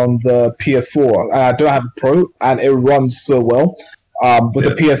Spider-Man on the PS4 and I don't have a Pro, and it runs so well. With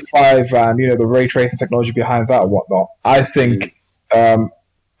the PS5 and the ray tracing technology behind that and whatnot, I think,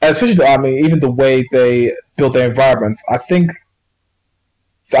 especially even the way they build their environments, I think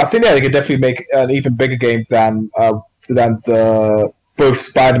they could definitely make an even bigger game than the both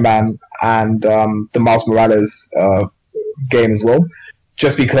Spider-Man and the Miles Morales game as well,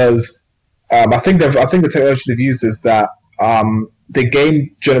 just because. I think the technology they've used is that the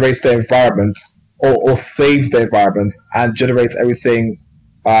game generates the environment or saves the environment and generates everything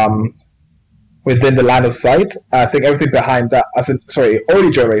within the line of sight. I think everything behind that, it already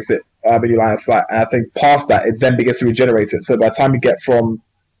generates it in your line of sight, and I think past that it then begins to regenerate it. So by the time you get from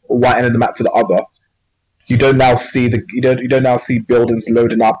one end of the map to the other, you don't now see buildings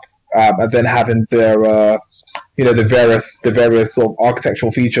loading up and then having their the various sort of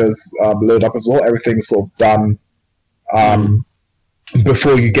architectural features load up as well. Everything's sort of done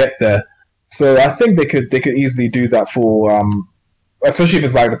before you get there. So I think they could easily do that for, especially if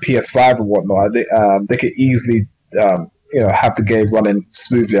it's like the PS5 or whatnot. They could easily have the game running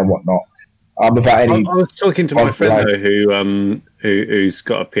smoothly and whatnot without any. I was talking to my friend though who's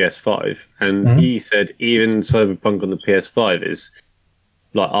got a PS5, and he said even Cyberpunk on the PS5 is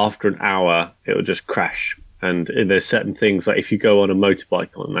after an hour it'll just crash. And there's certain things, like if you go on a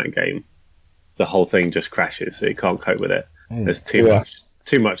motorbike on that game, the whole thing just crashes. So you can't cope with it. There's too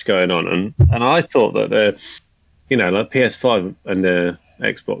much going on. And I thought that PS5 and the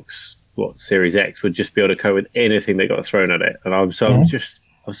Xbox Series X would just be able to cope with anything that got thrown at it. And I was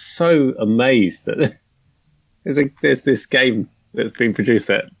so amazed that there's this game that's been produced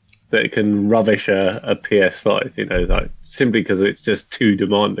that can rubbish a PS5, simply because it's just too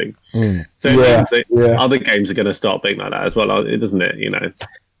demanding. So other games are going to start being like that as well, isn't it?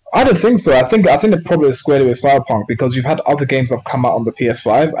 I don't think so. I think the problem is squarely with Cyberpunk, because you've had other games that have come out on the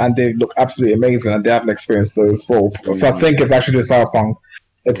PS5 and they look absolutely amazing and they haven't experienced those faults. So I think it's actually the Cyberpunk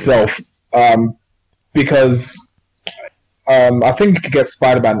itself, because I think you could get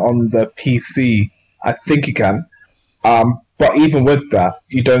Spider-Man on the PC. I think you can. But even with that,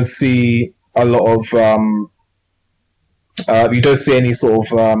 you don't see a lot of you don't see any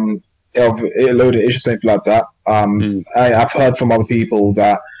sort of loaded issues, something like that. I've heard from other people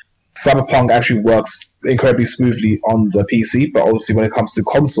that Cyberpunk actually works incredibly smoothly on the PC, but obviously when it comes to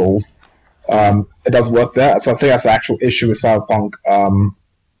consoles, it doesn't work there. So I think that's the actual issue with Cyberpunk.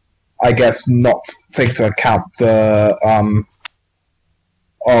 I guess not take into account the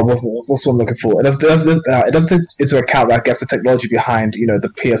what's what I'm looking for? It doesn't take into account, I guess, the technology behind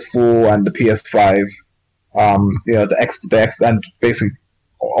the PS4 and the PS5, the X and basically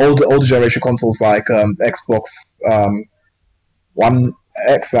older generation consoles like Xbox One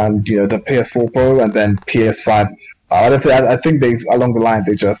X and the PS4 Pro and then PS5. I think they along the line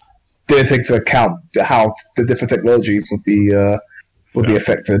they just didn't take into account how the different technologies would be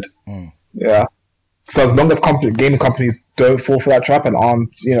affected. Yeah. So as long as gaming companies don't fall for that trap and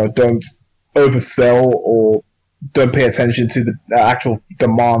don't oversell or don't pay attention to the actual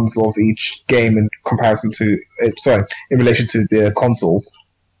demands of each game in comparison to, in relation to the consoles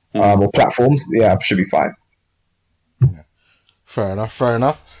or platforms, should be fine. Fair enough.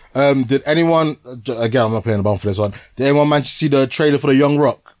 Did anyone, again, I'm not playing the bum for this one, did anyone manage to see the trailer for The Young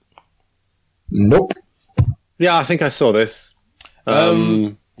Rock? Nope. Yeah, I think I saw this.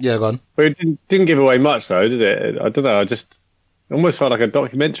 Yeah, go on. But it didn't give away much, though, did it? I don't know. I just almost felt like a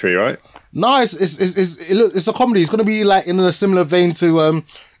documentary, right? No, it's a comedy. It's going to be like in a similar vein to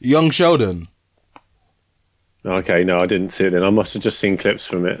Young Sheldon. Okay, no, I didn't see it then. I must have just seen clips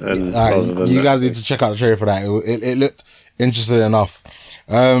from it. And you guys need to check out the trailer for that. It looked interesting enough.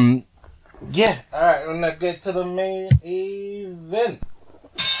 Yeah. All right, we're going to get to the main event.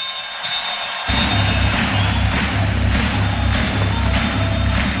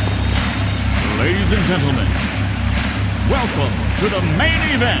 Ladies and gentlemen, welcome to the main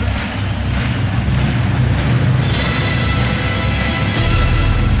event.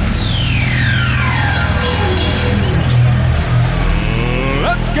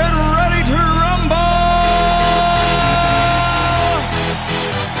 Let's get ready to rumble!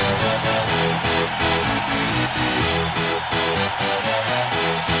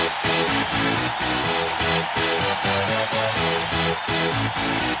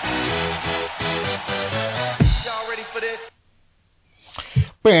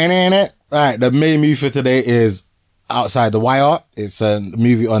 Alright, the main movie for today is Outside the Wire. It's a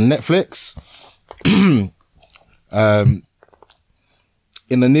movie on Netflix. In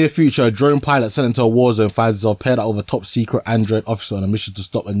the near future, a drone pilot sent into a war zone finds himself paired up with a top secret android officer on a mission to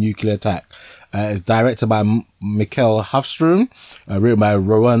stop a nuclear attack. It's directed by Mikael Hafström, written by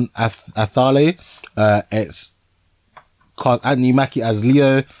Rowan Athale. It's called Anthony Mackie as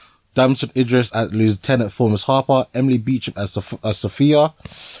Leo, Damson Idris as Lieutenant Thomas Harper, Emily Beecham as Sophia.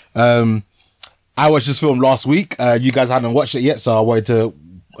 I watched this film last week. You guys hadn't watched it yet, so I wanted to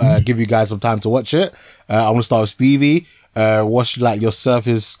give you guys some time to watch it. I'm gonna start with Stevie. What's like your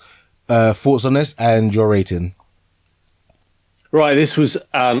surface thoughts on this and your rating? Right, this was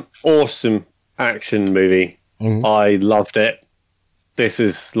an awesome action movie. Mm-hmm. I loved it. This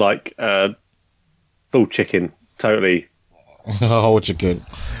is like full chicken, totally. Whole chicken.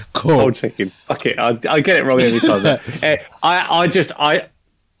 Cool. Whole chicken. Fuck it. I get it wrong every time.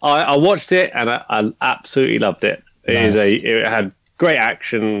 I watched it and I absolutely loved it. It had great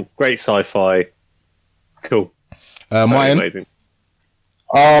action, great sci-fi. Cool. Martin? Amazing.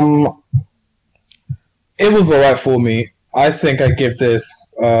 It was alright for me. I think I give this.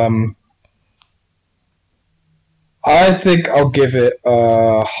 I think I'll give it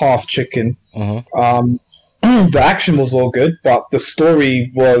half chicken. Mm-hmm. The action was all good, but the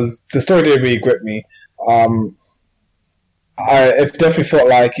story didn't really grip me. It definitely felt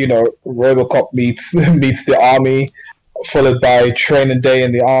like, RoboCop meets the army, followed by training day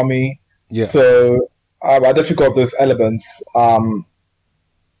in the army. Yeah. So I definitely got those elements.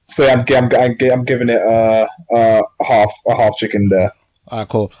 So I'm giving it a half chicken there. Alright,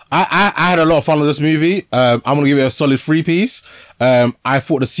 cool. I had a lot of fun with this movie. I'm gonna give it a solid 3-piece. I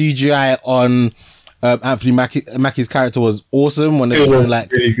thought the CGI on Anthony Mackie's character was awesome when they were doing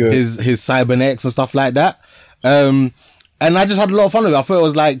like really his cybernetics and stuff like that. And I just had a lot of fun with it. I thought it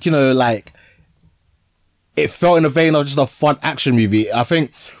was like, it felt in the vein of just a fun action movie. I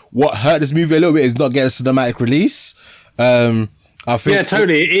think what hurt this movie a little bit is not getting a cinematic release. I think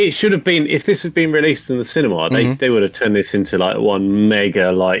totally. It should have been, if this had been released in the cinema, they would have turned this into like one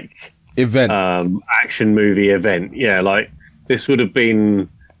mega like event, action movie event. Yeah, like this would have been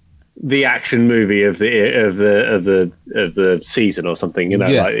the action movie of the season or something. Yeah.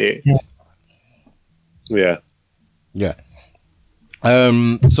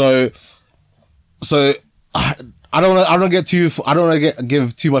 So I don't want to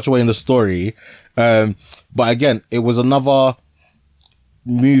give too much away in the story. But again, it was another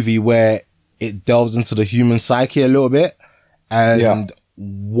movie where it delves into the human psyche a little bit and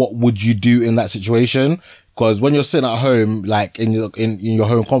what would you do in that situation? Because when you're sitting at home, like in your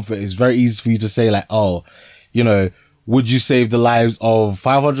home comfort, it's very easy for you to say like, oh, would you save the lives of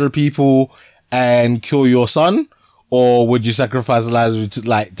 500 people and kill your son? Or would you sacrifice the lives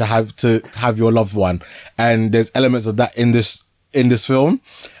to have your loved one? And there's elements of that in this film.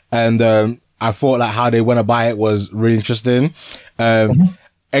 And, I thought like how they went about it was really interesting.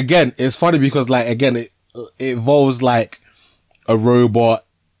 Again, it's funny because like, again, it involves like a robot,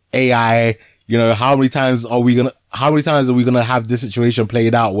 AI, how many times are we gonna have this situation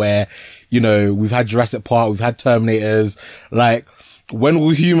played out where, we've had Jurassic Park, we've had Terminators, like, when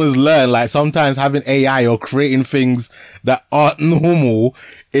will humans learn? Like sometimes having AI or creating things that aren't normal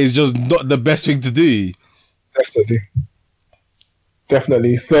is just not the best thing to do.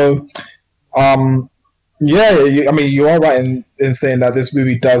 Definitely. So, yeah, I mean, you are right in saying that this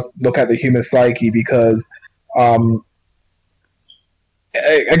movie does look at the human psyche because, I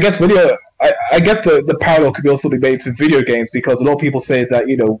guess I guess the parallel could also be made to video games because a lot of people say that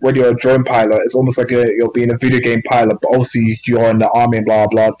when you're a drone pilot, it's almost like you're being a video game pilot, but obviously you're in the army and blah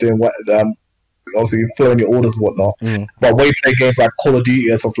blah doing what obviously following your orders and whatnot. But when you play games like Call of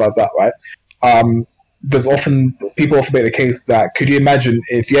Duty or stuff like that, right? There's people often make the case that could you imagine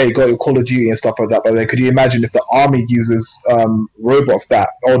if you got your Call of Duty and stuff like that, but then could you imagine if the army uses robots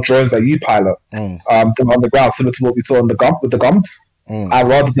or drones that you pilot them on the ground, similar to what we saw in with the Gumps, and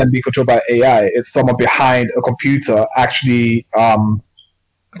rather than be controlled by AI, it's someone behind a computer actually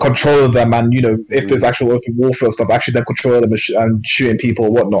controlling them, and if there's actual open warfare stuff, actually then controlling them and shooting people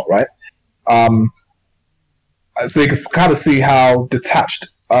or whatnot, right? So you can kind of see how detached.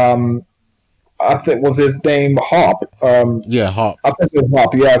 I think was his name Harp. Harp. I think it was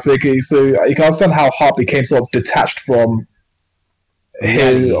Harp. Yeah, so you can understand how Harp became sort of detached from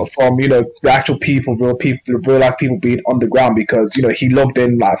the actual people, real life people being on the ground because he logged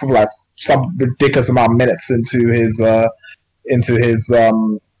in like something like some ridiculous amount of minutes into his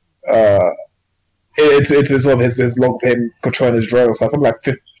log of him controlling his drone or something like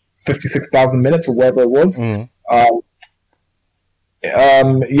 56,000 minutes or whatever it was. You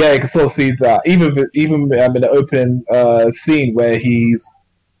can sort of see that even in the open scene where he's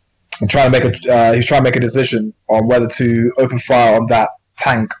trying to make a decision on whether to open fire on that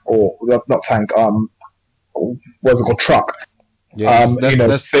tank or not tank, what's it called, truck. Saving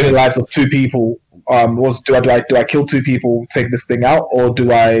the lives of two people. Do I kill two people, take this thing out, or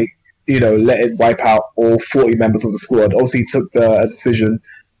do I let it wipe out all 40 members of the squad? Obviously, he took the decision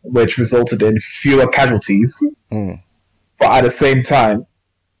which resulted in fewer casualties. But at the same time,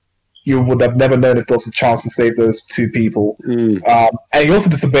 you would have never known if there was a chance to save those two people. And he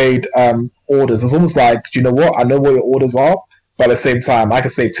also disobeyed orders. It's almost like, you know what? I know what your orders are, but at the same time, I can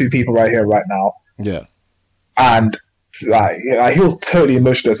save two people right here, right now. Yeah. And he was totally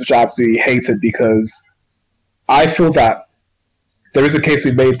emotionless, which I absolutely hated because I feel that there is a case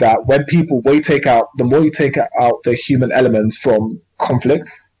we made that the more you take out the human elements from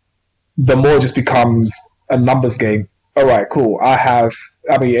conflicts, the more it just becomes a numbers game. All right, cool.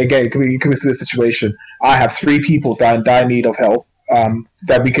 Again, can we see the situation? I have 3 people that are in dire need of help. Armies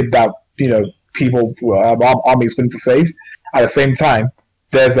willing to save. At the same time,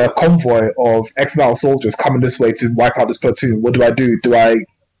 there's a convoy of X amount of soldiers coming this way to wipe out this platoon. What do I do? Do I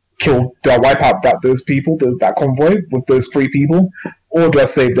wipe out those people, that convoy with those 3 people, or do I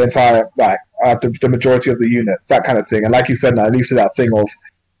save the entire the majority of the unit? That kind of thing. And like you said, at least that thing of,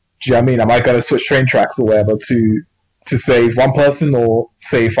 do you know what I mean? Am I going to switch train tracks or whatever to save 1 person or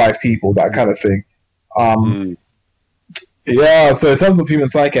save 5 people, that kind of thing. Yeah, so in terms of human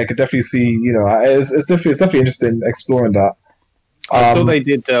psyche, I could definitely see, it's definitely interesting exploring that. I thought they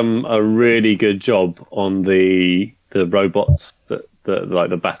did a really good job on the robots, like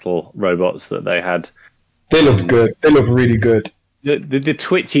the battle robots that they had. They looked good. They looked really good. The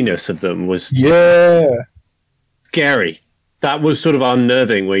twitchiness of them was scary. That was sort of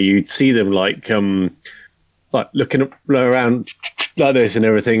unnerving, where you'd see them like looking around like this and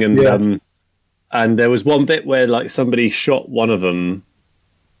everything, and there was one bit where like somebody shot one of them,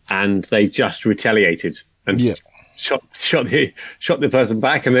 and they just retaliated and shot the person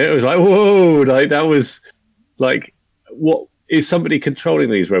back, and it was like, whoa, like that was like, what is somebody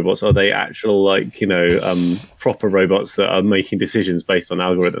controlling these robots? Are they actual proper robots that are making decisions based on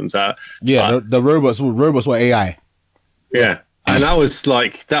algorithms? The robots were AI. Yeah, and that was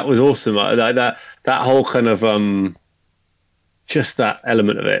awesome. That whole kind of just that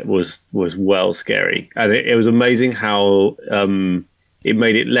element of it was well scary, and it was amazing how it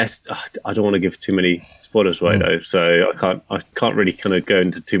made it less. I don't want to give too many spoilers away though, so I can't really kind of go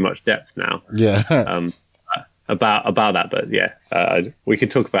into too much depth now. Yeah. About that, but we can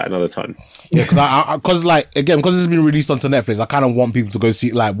talk about it another time. Yeah, because this has been released onto Netflix, I kind of want people to go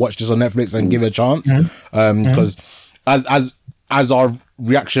watch this on Netflix and give it a chance. Because as our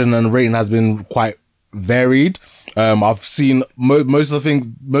reaction and rating has been quite varied, I've seen most of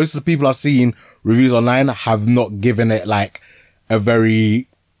the people I've seen reviews online have not given it like a very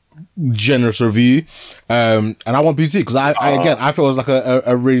generous review, and I want people to see because I felt it was like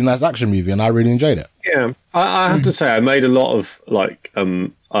a really nice action movie and I really enjoyed it. Yeah, I have to say I made a lot of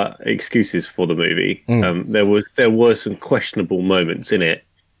excuses for the movie. There were some questionable moments in it,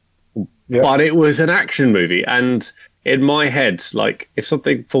 but it was an action movie, and in my head, like if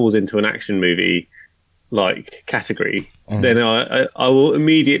something falls into an action movie, like category, then I will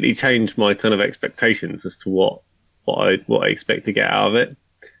immediately change my kind of expectations as to what I expect to get out of it.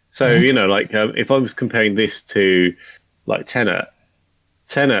 So like if I was comparing this to like Tenet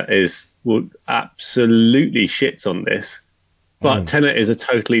absolutely shits on this, but Tenet is a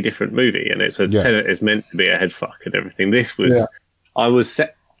totally different movie, and Tenet is meant to be a head fuck and everything. This was I was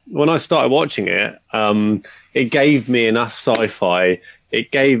set when I started watching it. It gave me enough sci-fi.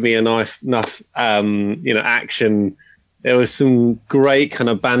 It gave me enough action. There was some great kind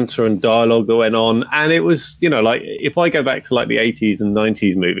of banter and dialogue that went on. And it was, like, if I go back to, like, the 80s and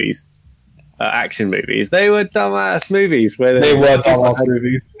 90s movies, action movies, they were dumbass movies. They were dumbass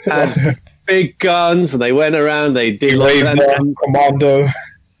movies. Had big guns, and they went around, they did... Commando.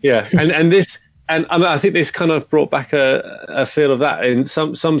 Yeah, and this... And I think this kind of brought back a feel of that. And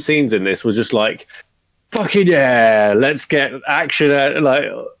some scenes in this were just like... Fucking yeah! Let's get action. Like,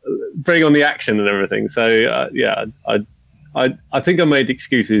 bring on the action and everything. So I think I made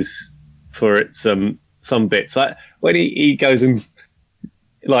excuses for it. Some bits, like when he goes and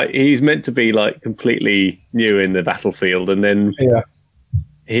like he's meant to be like completely new in the battlefield, and then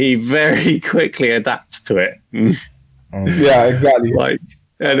he very quickly adapts to it. Yeah, exactly. Like,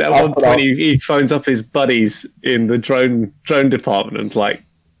 and at one point he phones up his buddies in the drone department and like,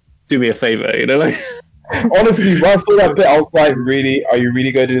 do me a favor, like. Honestly, when I saw that bit, I was like, really? Are you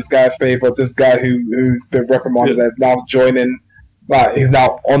really going to do this guy a favor? This guy who's been reprimanded is now joining, like, he's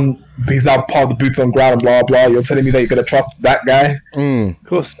now part of the boots on ground and blah, blah. You're telling me that you're going to trust that guy? Of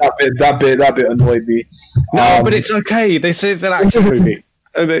course. That bit annoyed me. No, but it's okay. They say it's an action movie.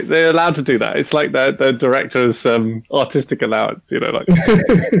 And they're allowed to do that. It's like the director's artistic allowance, like.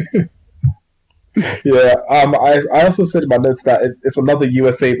 Yeah. I also said in my notes that it's another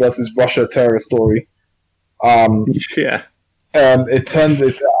USA versus Russia terrorist story. Yeah. All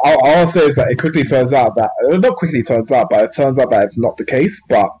I'll say is that it quickly turns out that not quickly turns out, but it turns out that it's not the case.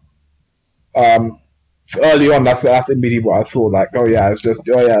 But early on, that's immediately what I thought. Like, it's just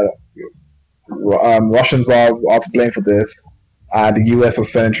Russians are to blame for this, and the US are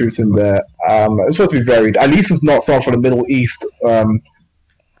sending troops in there. It's supposed to be varied. At least it's not someone from the Middle East.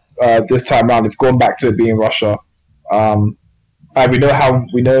 This time around, they've gone back to it being Russia. And we know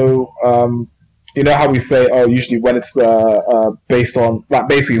how we say, usually when it's based on, like,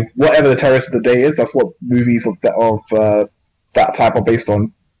 basically whatever the terrorist of the day is, that's what movies of that type are based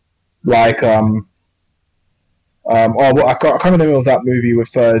on. Like, I can't remember that movie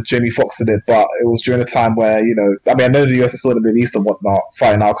with Jamie Foxx in it, but it was during a time where, I know the US is still in the Middle East and whatnot,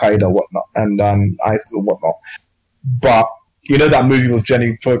 fighting Al Qaeda and whatnot, and ISIS and whatnot, but that movie was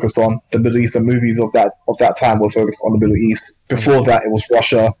generally focused on the Middle East, and movies of that time were focused on the Middle East. Before that, it was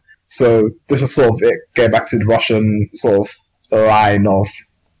Russia. So this is sort of it, getting back to the Russian sort of line of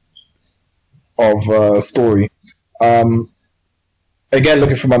story. Again,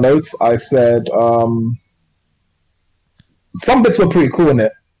 looking through my notes, I said some bits were pretty cool in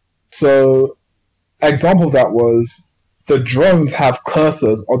it. So, example of that was the drones have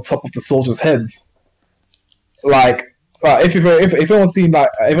cursors on top of the soldiers' heads. Like, if anyone's seen, like,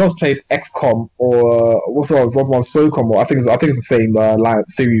 everyone's played XCOM or what's the other one, SOCOM, or I think it's the same line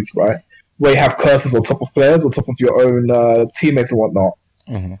series, right? Where you have cursors on top of players, on top of your own teammates and whatnot.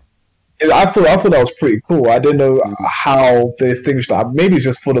 Mm-hmm. I thought that was pretty cool. I didn't know how they distinguished that. Maybe it's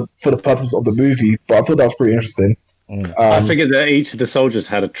just for the purposes of the movie, but I thought that was pretty interesting. I figured that each of the soldiers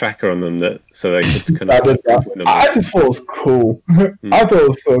had a tracker on them so they could kind of. I just thought it was cool. I thought it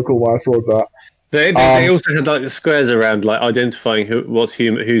was so cool when I saw that. They also had like the squares around, like identifying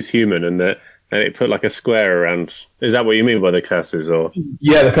who's human, and it put like a square around. Is that what you mean by the curses, or?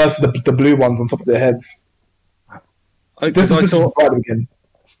 Yeah, the curses, the blue ones on top of their heads. This is right at the beginning.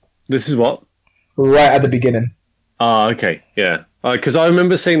 This is what? Right at the beginning. Okay, yeah. Because I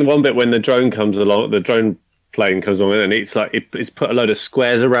remember seeing the one bit when the drone comes along, the drone plane comes along, and it's like it's put a load of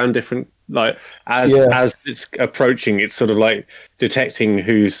squares around different, like as it's approaching, it's sort of like detecting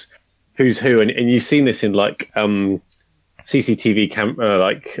who's who, and you've seen this in like CCTV camera,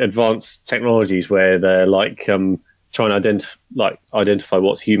 like advanced technologies where they're like trying to identify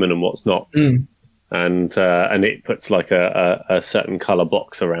what's human and what's not, and it puts like a certain color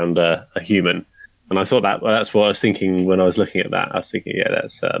box around a human, and I thought that's what I was thinking when I was looking at that. I was thinking,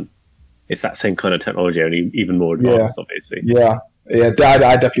 that's it's that same kind of technology, only even more advanced, obviously. Yeah, I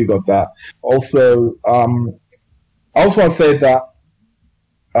definitely got that. Also, I also want to say that.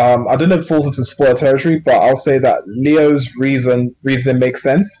 I don't know if it falls into spoiler territory, but I'll say that Leo's reasoning makes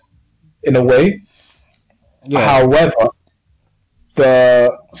sense in a way. Yeah. However,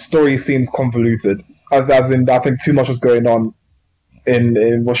 the story seems convoluted. As in, I think too much was going on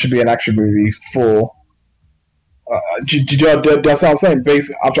in what should be an action movie for do you know that's what I'm saying?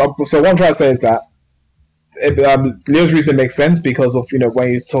 So what I'm trying to say is that Leo's reason makes sense because of when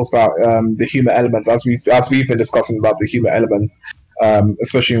he talks about the human elements, as we've been discussing about the human elements,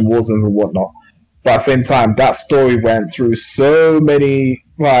 especially in war zones and whatnot. But at the same time, that story went through so many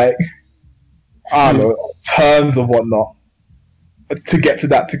turns of whatnot to get to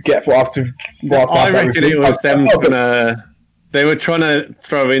that. I reckon it was them they were trying to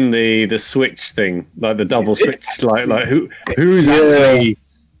throw in the switch thing, like the double switch, like who's actually,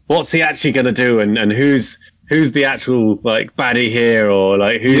 what's he actually going to do, and who's the actual like baddie here, or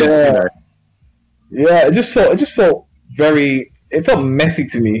like who's it just felt messy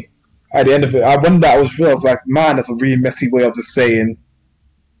to me at the end of it. I was like, man, that's a really messy way of just saying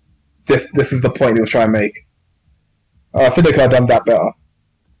this is the point they were trying to make. I think they could have done that better.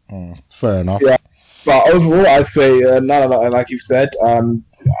 Fair enough. Yeah. But overall, I'd say no. Like you've said,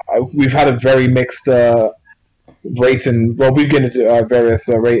 we've had a very mixed rating. Well, we've given it various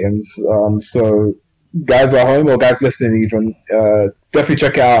ratings. So, guys at home or guys listening, even definitely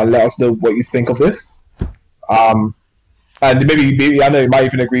check it out and let us know what you think of this. And maybe I know you might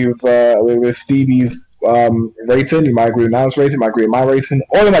even agree with Stevie's rating. You might agree with Nan's rating. You might agree with my rating.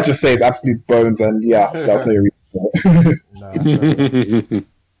 All you might just say is absolute bones, and that's no reason.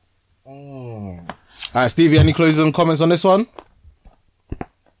 Alright, Stevie, any closing comments on this one?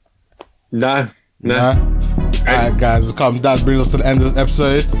 No. Alright, guys, that brings us to the end of this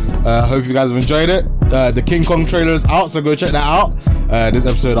episode. Hope you guys have enjoyed it. The King Kong trailer is out, so go check that out. This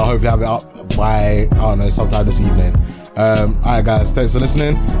episode, I'll hopefully have it up by, sometime this evening. Alright, guys, thanks for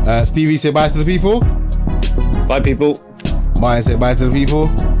listening. Stevie, say bye to the people. Bye, people. Mine, say bye to the people.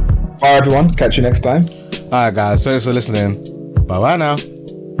 Bye, everyone. Catch you next time. Alright, guys, thanks for listening. Bye-bye now.